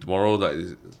tomorrow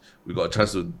we got a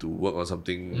chance to work on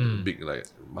something big like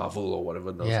Marvel or whatever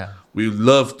else, Yeah. we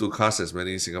love to cast as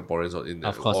many Singaporeans in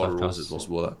Of course, all of roles course. as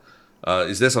possible, lah.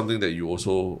 Is there something that you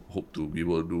also hope to be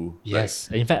able to do?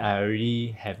 Yes. In fact, I already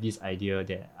have this idea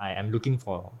that I am looking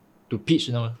for to pitch,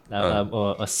 a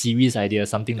series idea,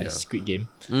 something like Squid Game.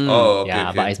 Oh, okay,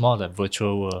 okay. But it's more of the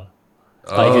virtual world.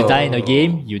 But if you die in the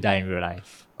game, you die in real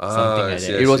life. Something I like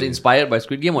see, that. It was inspired by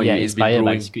Squid Game, or Yeah, it's been inspired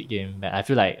by brewing? Squid Game. But I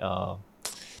feel like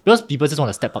because people just want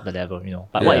to step up the level,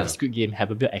 But what Yeah. if Squid Game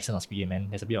have a bit of action on Squid Game, man?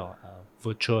 There's a bit of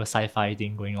virtual sci-fi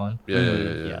thing going on.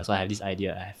 Yeah. So I have this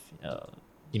idea I have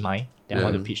in mind that I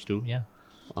want to pitch to. Yeah.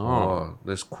 Oh,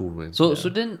 that's cool, man. So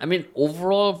then, I mean,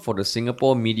 overall for the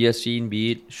Singapore media scene,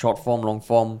 be it short form, long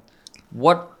form,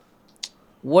 what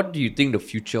do you think the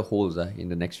future holds in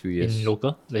the next few years? In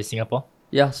local, like Singapore.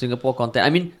 Yeah, Singapore content. I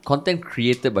mean, content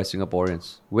created by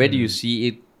Singaporeans. Where do you see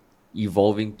it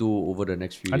evolving to over the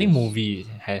next few years? I think movie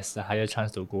has a higher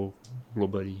chance to go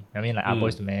globally. I mean, like Our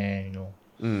Boys to Men,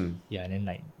 Yeah, and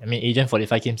then Agent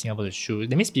 45 came Singapore to shoot.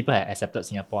 That means people have accepted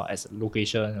Singapore as a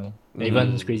location,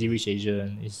 Even Crazy Rich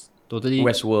Asian is totally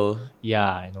Westworld.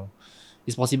 Yeah,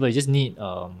 it's possible. You just need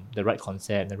the right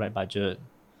concept, the right budget.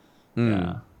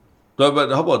 Yeah.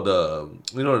 But how about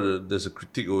there's a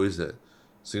critique always that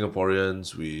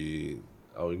Singaporeans,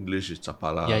 our English is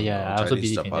chapalang. Yeah. I also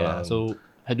believe in that. So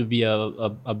had to be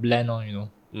a blend on,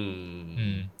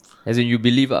 As in, you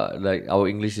believe like our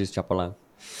English is chapalang.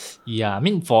 Yeah, I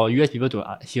mean for US people to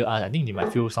hear us, I think they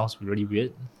might feel sounds really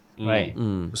weird, right?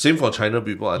 Same for China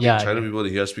people. I think Yeah, China people, they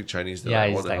hear speak Chinese. They're Yeah,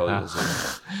 like, what it's the like, hell is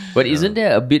this? But isn't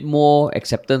there a bit more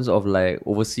acceptance of like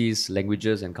overseas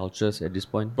languages and cultures at this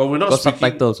point? But we're not Got speaking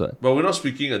subtitles, right? But we're not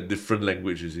speaking a different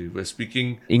language, you see. We're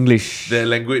speaking English. their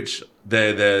language,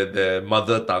 their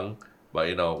mother tongue, but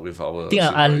with our I think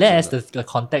Singaporean unless accent. the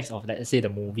context of let's say the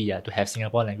movie to have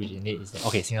Singapore language in it is that,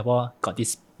 okay, Singapore got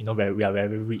this, we are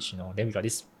very rich, then we got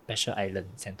this special island,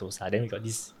 Sentosa, then we got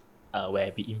this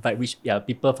where we invite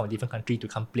people from different countries to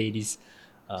come play this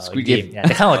Squid game. Game. Yeah,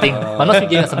 that kind of thing. But not Squid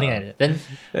Game or something like that. Then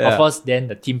of course then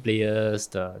the team players,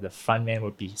 the front man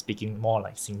will be speaking more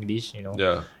like Singlish,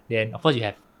 Yeah. Then of course you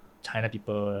have China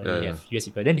people, you have US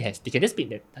people, then they can just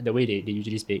speak the way they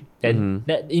usually speak. Then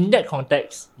in that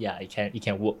context, it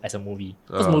can work as a movie.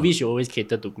 Because movies should always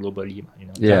cater to globally,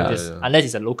 Yeah. Unless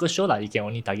it's a local show, you can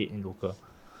only target in local.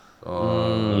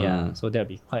 Yeah, so that'd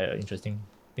be quite an interesting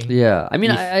thing. Yeah, I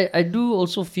mean, I do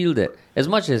also feel that as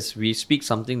much as we speak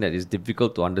something that is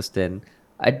difficult to understand,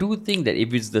 I do think that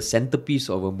if it's the centerpiece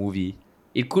of a movie,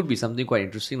 it could be something quite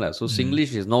interesting. Like. So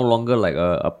Singlish is no longer like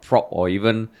a prop or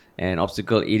even an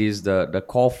obstacle. It is the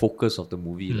core focus of the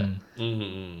movie. Like.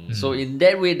 So in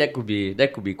that way, that could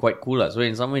be quite cool. Like. So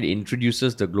in some way, it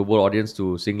introduces the global audience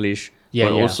to Singlish,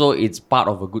 but also it's part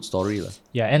of a good story. Like.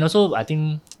 Yeah, and also I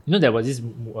think there was this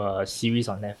series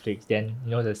on Netflix. Then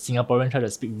the Singaporean try to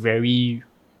speak very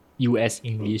US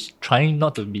English, trying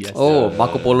not to be as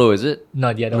Marco Polo, is it?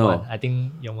 no, the other one. I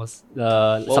think you almost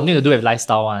something to do with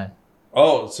lifestyle one.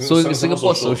 Oh, So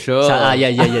Singapore Social.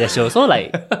 The show. So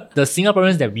like the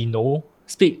Singaporeans that we know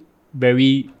speak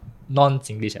very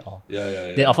non-Singlish at all.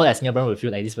 Yeah. Then of course, as Singaporean, we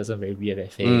feel like this person very weird, very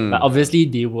fake. But obviously,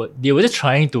 they were just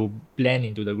trying to blend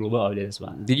into the global audience.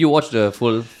 Did you watch the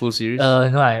full series? No,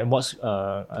 I watched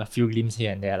a few glimpses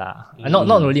here and there lah.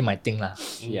 Not really my thing lah.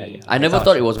 Yeah. I never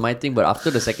thought it was my thing, but after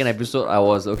the second episode, I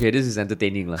was okay. This is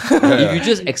entertaining lah. If you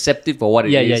just accept it for what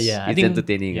it is, I it's think,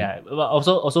 entertaining. Yeah, but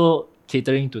also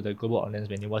catering to the global audience.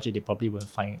 When they watch it, they probably won't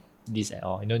find this at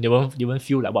all. They won't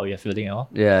feel like what we are feeling at all.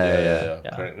 Yeah.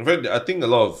 Correct. In fact, I think a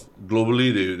lot of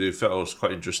globally they felt it was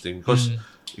quite interesting because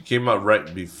it came out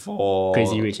right before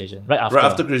Crazy Rich Asian. Right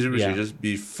after Crazy Rich Asians,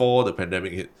 before the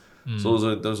pandemic hit. So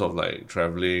also in terms of like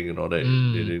traveling and all that,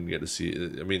 they didn't get to see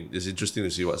it. I mean, it's interesting to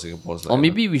see what Singapore's like. Or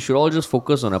maybe we should all just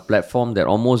focus on a platform that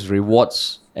almost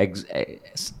rewards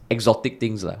exotic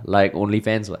things like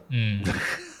OnlyFans.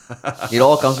 It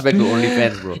all comes back to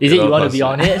OnlyFans, bro. Is it you want to be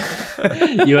on it?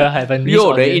 You have a niche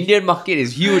Yo, the audience. Indian market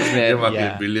is huge, man. Indian market,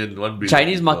 Yeah. 1 billion.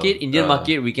 Chinese market, people. Indian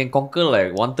market, we can conquer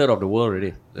like 1/3 of the world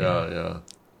already.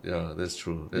 Yeah, that's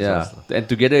true. That's Yeah, awesome. and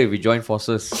together if we join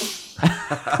forces,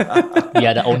 We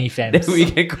are the only fans. then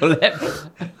we can collab.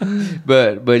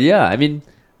 but yeah, I mean,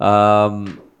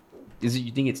 is it?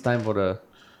 You think it's time for the?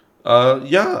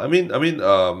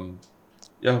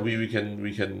 We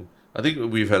can. I think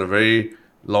we've had a very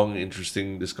long,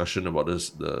 interesting discussion about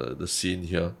the scene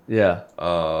here. Yeah.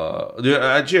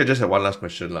 Actually, I just have one last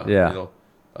question, lah. Yeah.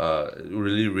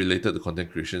 Really related to content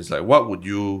creation. It's like, what would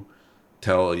you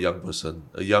tell a young person,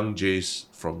 a young Jaze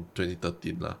from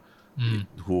 2013, lah,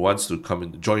 who wants to come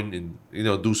and join in,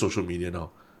 do social media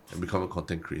now and become a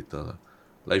content creator, lah?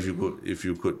 Like if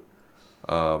you could,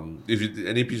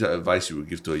 any piece of advice you would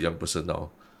give to a young person now,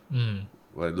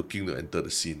 like looking to enter the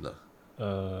scene, lah.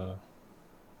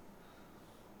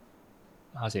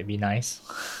 How to say? Be nice.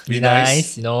 Be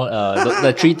nice.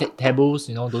 The three taboos.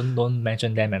 Don't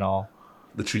mention them at all.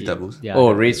 The three taboos. Yeah.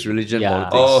 Race, religion,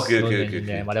 politics. Oh, okay. Don't mention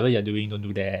them. Whatever you're doing, don't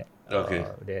do that. Okay.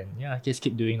 Then just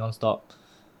keep doing non-stop.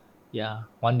 Yeah.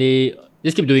 One day,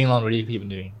 just keep doing really keep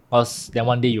doing. Because then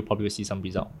one day you probably will see some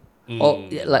result.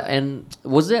 And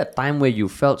was there a time where you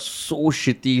felt so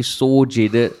shitty, so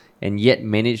jaded, and yet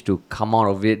managed to come out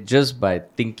of it just by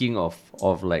thinking of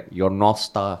like your North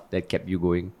Star that kept you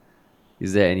going?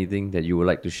 Is there anything that you would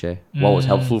like to share? What was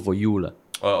helpful for you, lah?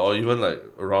 Or even like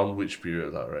around which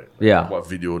period, lah, right? Yeah. What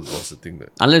video was the thing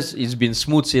that? Unless it's been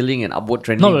smooth sailing and upward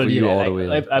trending Not for really. you all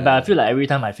Like, the way. but I feel like every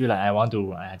time I feel like I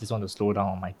just want to slow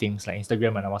down on my things. Like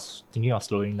Instagram, when I was thinking of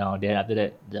slowing down, then after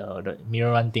that the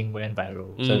mirror run thing went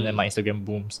viral. So then my Instagram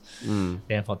booms.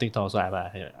 Then for TikTok also,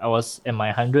 I was at my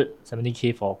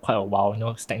 170k for quite a while.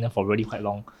 Stagnant for really quite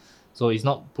long. So it's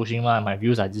not pushing much. My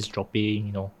views are just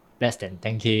dropping. Less than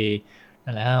 10k.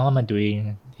 And like, what am I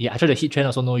doing? Yeah, I try to hit trend,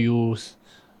 also no use.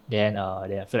 Then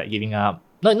I feel like giving up.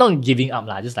 Not giving up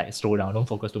lah, just like slow down. Don't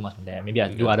focus too much on that. Maybe I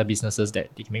do other businesses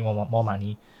that they can make more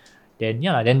money. Then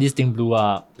then this thing blew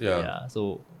up. Yeah.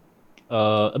 So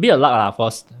a bit of luck lah,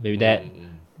 first with that.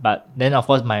 But then of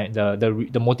course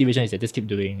the motivation is that just keep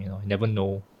doing. You never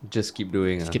know. Just keep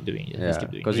doing. Just keep doing. Just keep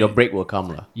doing. Because your break will come,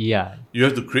 lah. Yeah. You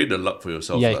have to create the luck for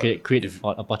yourself. Yeah, create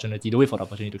for opportunity. Don't wait for the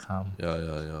opportunity to come.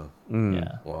 Yeah.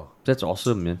 Yeah. Wow. That's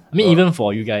awesome, man. I mean, even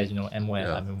for you guys, MOL,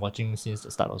 I've been watching since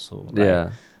the start also. Right? Yeah.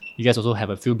 You guys also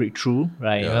have a few breakthrough,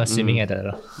 right? Yeah. Swimming at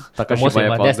the Takashi most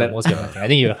famous. Maya That's the Fountain. most famous thing. I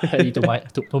think you heard it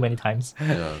too many times.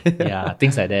 Yeah.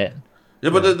 Things like that.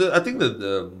 Yeah, but I think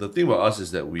the thing about us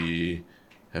is that we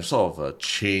have sort of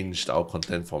changed our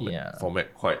content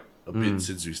format quite a bit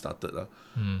since we started.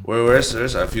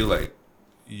 Whereas I feel like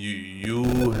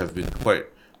you have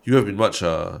been much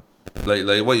like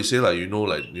what you say,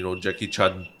 like Jackie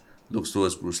Chan looks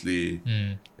towards Bruce Lee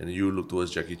and you look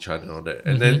towards Jackie Chan and all that.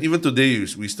 And then even today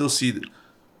we still see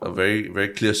a very, very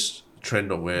clear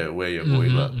trend of where you're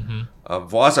going.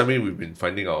 For us, I mean, we've been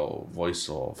finding our voice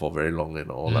for very long and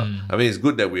all. I mean, it's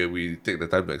good that we take the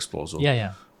time to explore. So.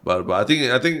 Yeah. But I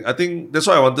think that's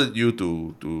why I wanted you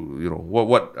to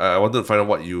what I wanted to find out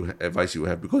what advice you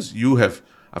have, because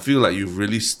I feel like you've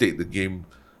really stayed the game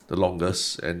the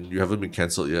longest and you haven't been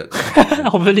cancelled yet.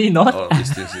 Hopefully not.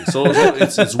 So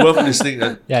it's worth listening.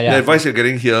 The advice you're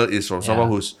getting here is from someone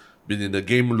who's been in the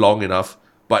game long enough,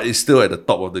 but is still at the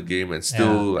top of the game and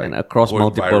still and across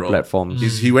multiple viral.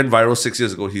 platforms. He went viral 6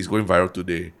 years ago. He's going viral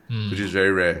today, which is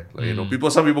very rare.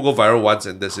 Like, some people go viral once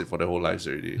and that's it for their whole lives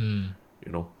already.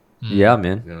 Yeah,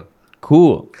 man. Yeah.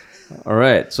 Cool. All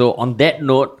right. So on that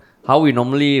note, how we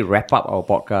normally wrap up our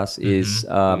podcast is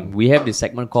we have this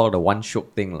segment called the One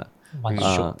Shook Thing. One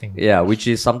short thing. Yeah, which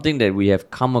is something that we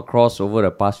have come across over the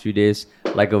past few days,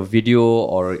 like a video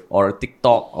or a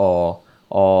TikTok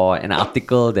or an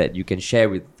article that you can share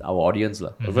with our audience.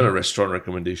 Even a restaurant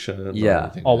recommendation.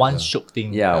 Yeah. Or one shook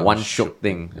thing. Yeah, one shook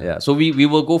thing. Yeah. So we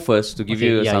will go first to give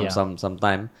you some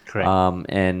time. Correct.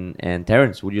 And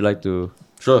Terence, would you like to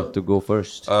Sure. go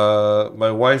first?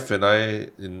 My wife and I,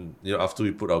 after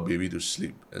we put our baby to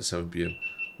sleep at 7 p.m.,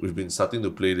 we've been starting to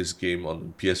play this game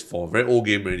on PS4. Very old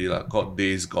game already, called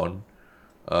Days Gone.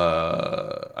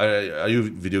 Are you a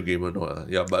video gamer? No,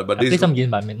 yeah, but I play some games,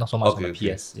 but not so much on the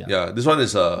PS. Yeah, this one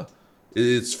is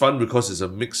it's fun because it's a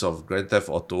mix of Grand Theft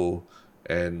Auto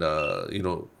and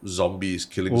zombies,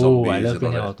 killing zombies. I love and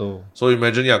all Grand that. Theft Auto. So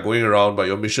imagine going around, but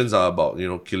your missions are about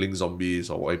killing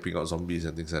zombies or wiping out zombies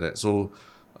and things like that. So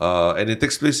and it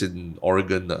takes place in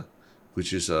Oregon,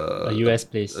 which is a US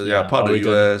place. part Oregon. of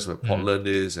the US where Portland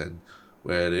is, and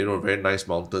where very nice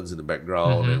mountains in the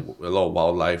background and a lot of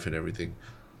wildlife and everything.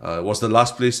 It was the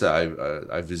last place that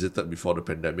I visited before the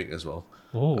pandemic as well.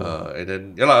 Oh.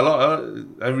 And then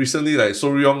I recently,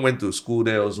 So Ryong went to school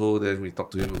there also. Then we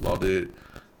talked to him about it.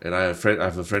 And I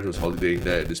have a friend who's holidaying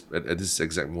there at this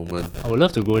exact moment. I would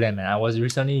love to go there, man. I was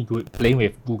recently playing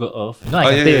with Google Earth.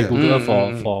 I can play with Google Earth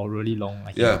for really long.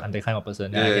 I'm that kind of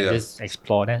person. I can just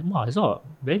explore. Then wow, it's all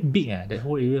very big. That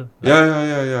whole area.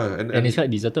 Yeah. And it's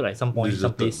quite deserted at some point.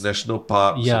 Some place. National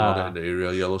parks and all that in the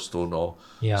area, Yellowstone, all.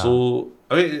 Yeah. So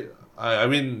I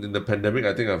mean, in the pandemic,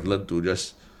 I think I've learned to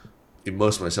just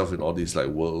immerse myself in all these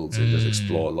worlds and just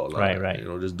explore a lot. Right.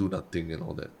 Just do nothing and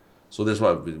all that. So that's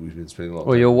why we've been spending a lot of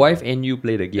Oh, time. your wife and you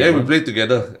play the game? Yeah, we play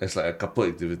together as a couple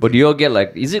activity. But do you all get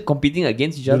is it competing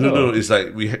against each other? No. It's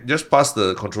we just pass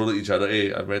the controller each other.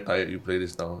 Hey, I'm very tired. You play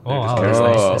this now. Oh, just wow, carry that's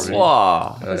on. nice.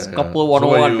 Wow, that's couple 101, so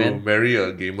when you man. marry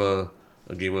a gamer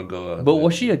girl. But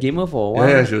was she a gamer for a while?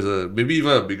 Yeah, she was maybe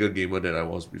even a bigger gamer than I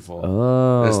was before.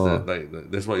 Oh.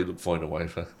 That's what you look for in a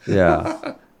wife. Huh?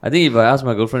 Yeah. I think if I asked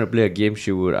my girlfriend to play a game,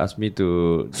 she would ask me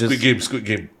to just... Squid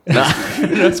Game.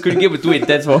 Squid Game was too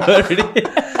intense for her already.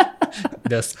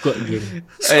 The Squid Game.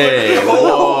 Hey,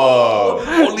 whoa.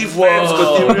 OnlyFans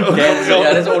material.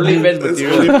 That's OnlyFans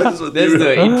material. That's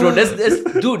the intro.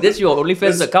 That's your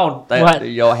OnlyFans account. What?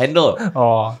 Your handle.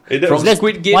 Oh. From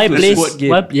Squid Game to Squid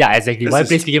Game. Exactly. Why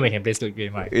play Squid Game when you can play Squid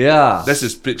Game, right? Yeah. That's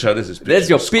his pitch. That's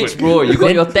your pitch, bro. You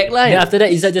got your tagline. Then after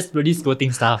that, is that just really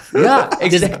squirting stuff? Yeah,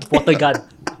 Just water gun.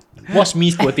 Watch me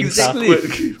squirting Exactly.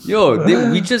 stuff. Yo,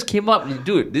 we just came up.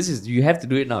 Dude, you have to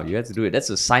do it now. You have to do it. That's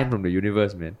a sign from the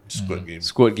universe, man.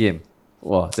 Squid Game.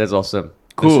 Wow, that's awesome.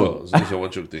 Cool. That's your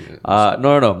one joke thing.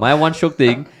 No. My one show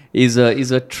thing is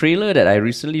a trailer that I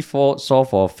recently saw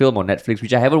for a film on Netflix,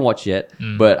 which I haven't watched yet,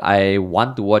 but I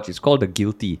want to watch. It's called The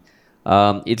Guilty.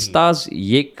 It stars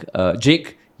Jake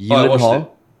Gyllenhaal.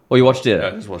 Oh, you watched it? Yeah,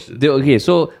 I just watched it. Okay,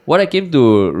 so what I came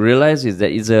to realize is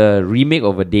that it's a remake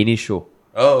of a Danish show.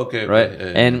 Oh, okay. Right.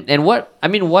 Yeah. And why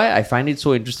I find it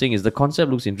so interesting is the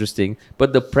concept looks interesting,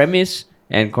 but the premise,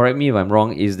 and correct me if I'm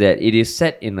wrong, is that it is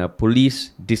set in a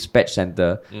police dispatch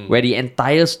center where the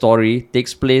entire story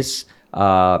takes place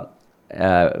focus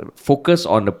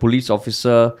on the police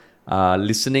officer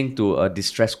listening to a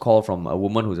distress call from a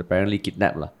woman who's apparently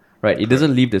kidnapped. Right. It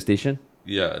doesn't leave the station.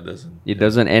 Yeah, it doesn't. It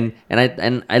doesn't. And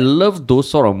I love those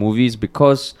sort of movies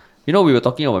because we were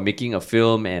talking about making a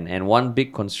film, and one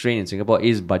big constraint in Singapore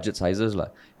is budget sizes.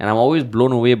 And I'm always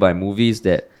blown away by movies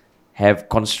that have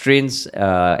constraints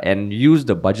and use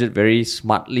the budget very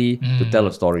smartly to tell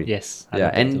a story. Yes.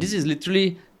 And this is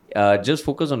literally just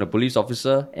focused on the police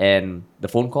officer and the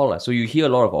phone call. So you hear a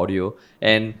lot of audio.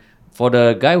 And for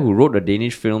the guy who wrote the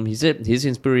Danish film, he said his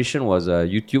inspiration was a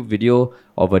YouTube video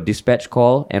of a dispatch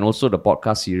call and also the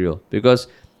podcast serial. Because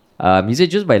he said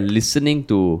just by listening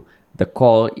to the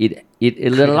call, it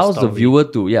allows the viewer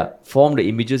to form the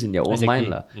images in their own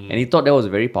mind. And he thought that was a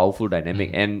very powerful dynamic.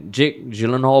 And Jake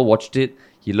Gyllenhaal watched it.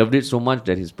 He loved it so much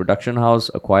that his production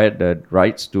house acquired the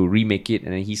rights to remake it,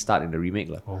 and then he starred in the remake.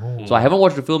 So I haven't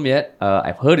watched the film yet.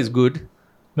 I've heard it's good.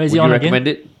 Where is Would it you on recommend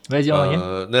again? it? Where is it on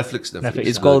again? Netflix.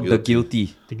 It's called The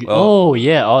Guilty. Oh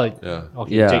yeah. Oh Yeah.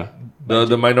 Okay. Yeah. Jake.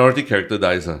 The minority character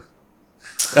dies.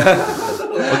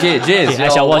 Okay, Jaze, Okay, I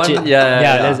your shall watch it.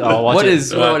 Yeah. Let's watch What it.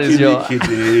 is what is your?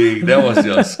 Kidding. That was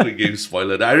your Squid Game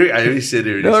spoiler. I already said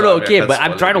it already. No, so no, I okay, can't but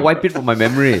I'm spoil trying to it. wipe it from my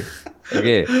memory.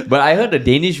 Okay, but I heard the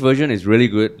Danish version is really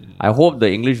good. I hope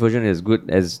the English version is good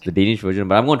as the Danish version.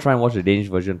 But I'm gonna try and watch the Danish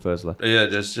version first, lah. Yeah,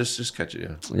 just catch it.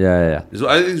 Yeah. Yeah.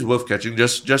 I think it's worth catching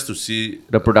just to see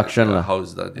The production, lah. how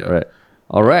it's done. Yeah. Right.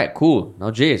 All right. Cool.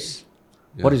 Now, Jace,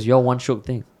 what is your one shook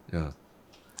thing? Yeah.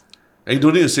 And you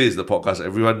don't need to say it's the podcast.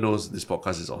 Everyone knows this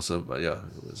podcast is awesome. But yeah,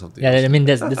 something. Yeah, else. I mean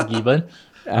that's a given.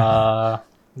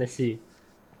 Let's see.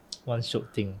 One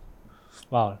short thing.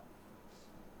 Wow.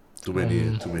 Too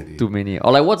many. Too many.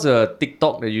 Or like, what's a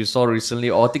TikTok that you saw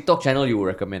recently, or a TikTok channel you would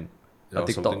recommend? Yeah, A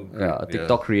TikTok, something great, a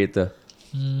TikTok creator.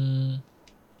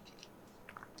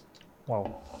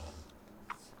 Wow.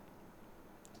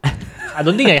 I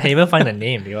don't think I can even find the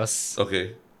name because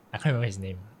Okay. I can't remember his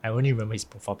name. I only remember his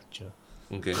profile picture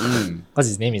Okay. because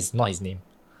his name is not his name.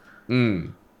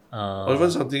 Or even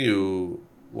something you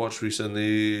watched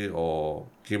recently or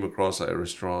came across at a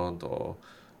restaurant or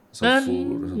some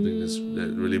food or something that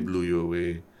really blew you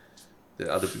away that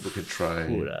other people can try.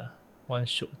 Food, one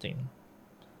short thing.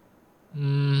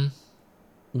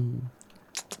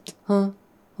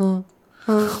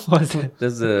 What's that?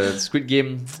 There's a Squid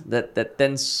Game, that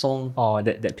tense song. Oh,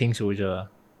 that Pink Soldier.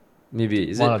 Maybe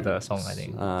is One it? of the song I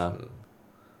think.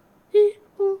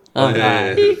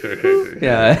 Correct.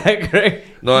 Yeah, correct.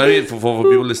 No, I mean for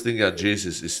people listening, Jace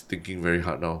is thinking very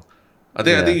hard now. I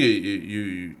think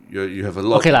you have a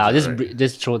lot. Okay of lah, I'll things, just right?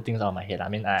 just throw things out of my head. I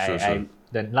mean, Sure. I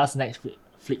the last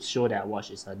Netflix show that I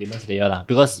watched is Demon Slayer lah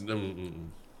because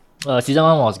season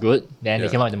 1 was good. Then they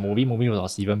Yeah. came out with the movie. Movie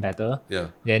was even better. Yeah.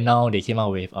 Then now they came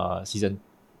out with season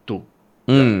 2.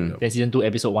 Mm. Then season 2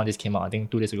 episode 1 just came out I think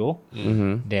 2 days ago.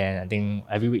 Mm-hmm. Then I think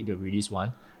every week they release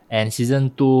one. And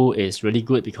season 2 is really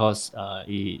good because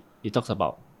it talks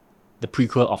about the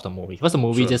prequel of the movie. Because the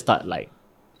movie Sure. just start like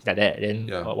that. Then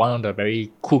Yeah. one of the very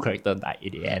cool character died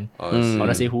at the end. Oh, I see. I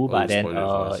don't say who, Oh, but then spoil it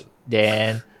for us.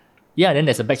 then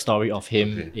there's a backstory of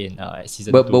him in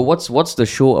season 2. But what's the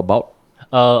show about?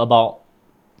 About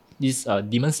these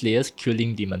demon slayers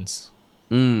killing demons.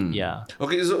 Mm. Yeah.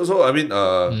 Okay, so I mean,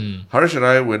 Harish and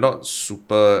I were not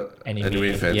super Anime,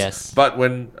 anime fans. yes. But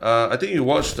when I think you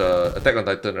watched Attack on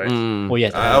Titan, right? Oh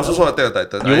yes. I also saw Attack on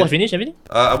Titan. You watch finish everything?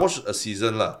 I watched a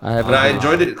season lah. I haven't. And I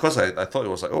enjoyed it because I thought it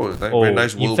was like very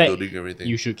nice in world fact, building and everything.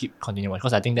 You should keep continuing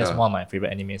because I think that's Yeah. one of my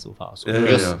favorite anime so far. So Yeah,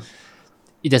 because yeah.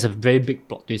 there's a very big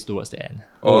plot twist towards the end.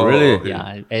 Oh, really? okay.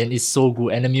 Yeah, and it's so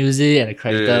good. And the music and the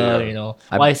character, Yeah. you know,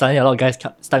 why suddenly a lot of guys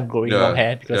start growing Yeah. long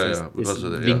hair because Yeah, it's, yeah, because it's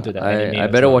of that, linked yeah. to the anime. I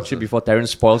better watch it before Terrence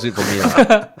spoils it for me.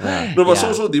 Yeah. No, but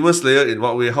Yeah. so Demon Slayer in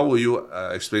what way? How will you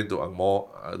explain to Angmo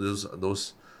those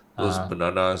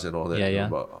bananas and all that? Yeah, you know, yeah.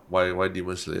 about why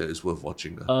Demon Slayer is worth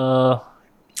watching?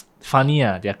 Funny,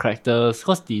 their characters,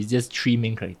 because these just 3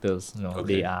 main characters, you know,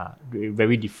 Okay. they are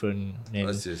very different. And,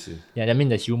 I see. yeah, I mean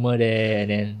the humor there,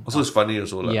 and then Also, it's funny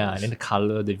also. Like, yeah, and then the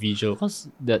color, the visual, because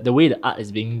the way the art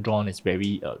is being drawn is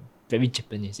very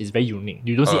Japanese. It's very unique.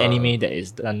 You don't see anime that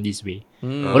is done this way.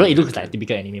 Although it looks like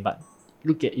typical anime, but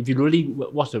if you really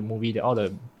watch the movie, all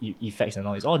the effects and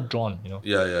all, it's all drawn. You know.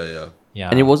 Yeah. Yeah.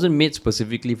 And it wasn't made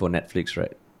specifically for Netflix,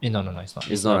 right? No, it's not.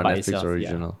 It's not a by Netflix itself,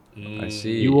 original. I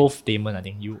see. UFO Demon, I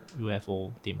think.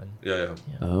 UFO Demon. Yeah.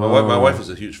 Oh. My wife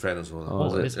is a huge fan as well. Oh,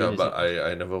 that's yeah, good, but that's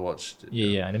I never watched it.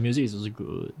 Yeah, and the music is also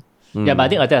good. Yeah, but I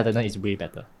think Attack on Titan is way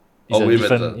better. It's Oh, a way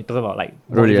different. better. You talk about like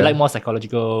Really, if you yeah? like more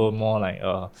psychological, more like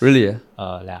Really?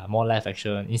 Yeah? more live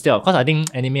action instead of because I think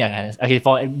anime I can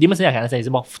for Demon Slayer I can understand it's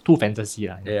more too fantasy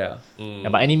lah. Yeah. Yeah,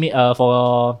 but anime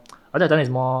for Attack on Titan is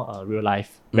more real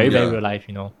life, very Yeah. real life.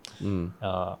 You know,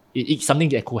 it's something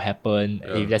that could happen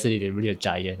if let's say they're really a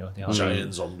giant. You know, they are-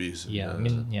 Giant zombies. Yeah, I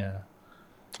mean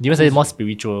Demon Slayer is more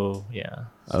spiritual. Yeah,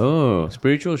 Oh,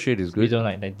 spiritual shit is we good. don't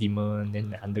like demon, then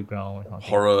the underground. Kind of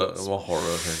thing. More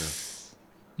horror kind of.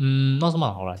 Not so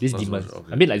much horror. This Not so demon, much,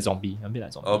 okay. a bit like zombie. I'll be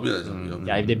like zombie. Okay.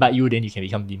 Yeah, if they bite you, then you can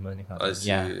become demon. That kind of I thing. see.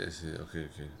 Yeah. I see. Okay.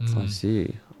 I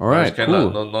see. All right, Can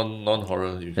cool.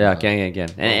 non-horror. Yeah, can.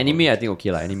 And anime, I think okay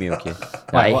lah. Anime okay.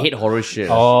 But I hate horror shit.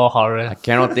 Oh, horror. I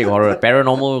cannot take horror.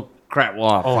 Paranormal crap.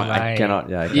 Wow, Oh fuck, I my. cannot.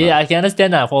 Yeah, I cannot. Yeah, I can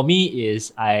understand that. For me, is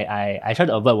I try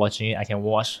to avoid watching it. I can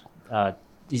watch.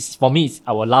 It's for me.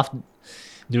 I will laugh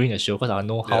during the show because I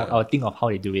know how Yeah. I'll think of how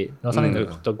they do it. You know, something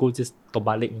the go just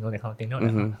tombalik, you know, that kind of thing. You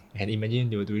know, I can imagine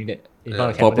they were doing that in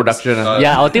front of For camera. production.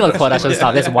 Yeah, I'll think of the production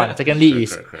stuff. That's one. Secondly,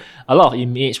 is correct. a lot of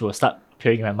image will start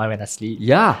appearing in my mind when I sleep.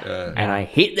 Yeah. Yeah. And I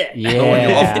hate that. Yeah.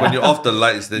 So when you're off the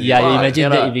lights, then Yeah, you you imagine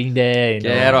cannot. that being there. You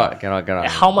know. Cannot. And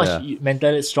how much Yeah.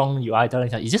 mentally strong you are telling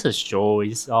yourself, it's just a show,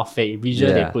 it's all fake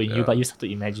visual they Yeah. put in you, but you start to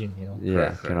imagine, you know. Yeah,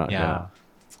 Correct, cannot. Yeah.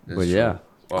 That's But true. yeah.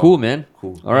 Wow. Cool, man.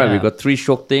 Cool. All right, we Yeah. got 3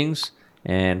 shock things.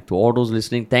 And to all those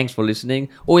listening, thanks for listening.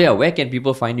 Oh yeah, where can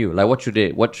people find you? Like, what should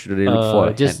they look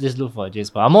for? Just look for Jaze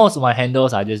Phua. Most of my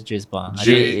handles are just Jaze Phua.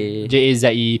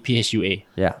 JAZEPHUA.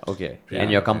 Yeah, okay. Yeah,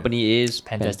 And your okay. company is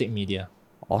Fantastic Media.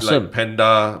 Awesome. Like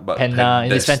Panda, but Panda.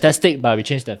 It's Pandastic. fantastic, but we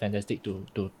changed the fantastic to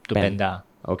Panda.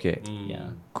 Okay. Yeah.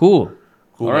 Cool.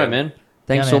 Cool, All right, man. man.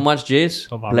 Thanks Yeah, so man. much, Jace.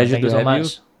 No problem. Pleasure Thank to you so have much.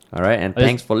 you. All right, and Just-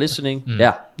 thanks for listening.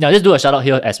 Yeah. Now just do a shout out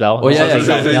here as well. Oh yeah, yeah, Also,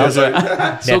 exactly.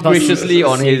 yeah. So graciously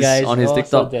on Hey his guys, on his also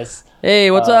TikTok. there's,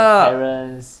 Hey, what's up?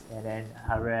 Terrence and then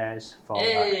Haresh from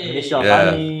Hey. Ministry of Yeah,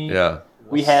 Army. yeah.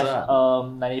 We What's have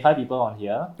up? 95 people on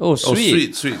here. Oh, Oh,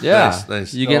 sweet. sweet. Yeah.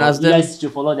 Nice. You can So ask you them. guys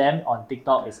should follow them on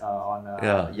TikTok. It's on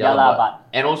Yeah. Yalabat.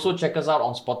 And also check us out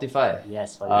on Spotify.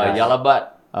 Yes, for Yalabat.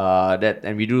 That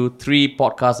and we do 3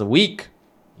 podcasts a week.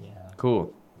 Yeah,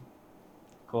 Cool.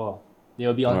 cool. They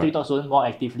will be on Alright. TikTok soon, more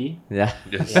actively. Yes.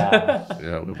 Yeah. Yeah,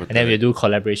 Yeah. and then we'll do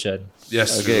collaboration.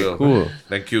 Yes. Okay, we will. cool.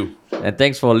 Thank you. And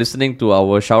thanks for listening to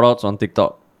our shout outs on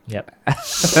TikTok. Yep.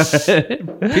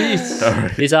 Peace.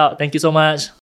 Peace out. Thank you so much.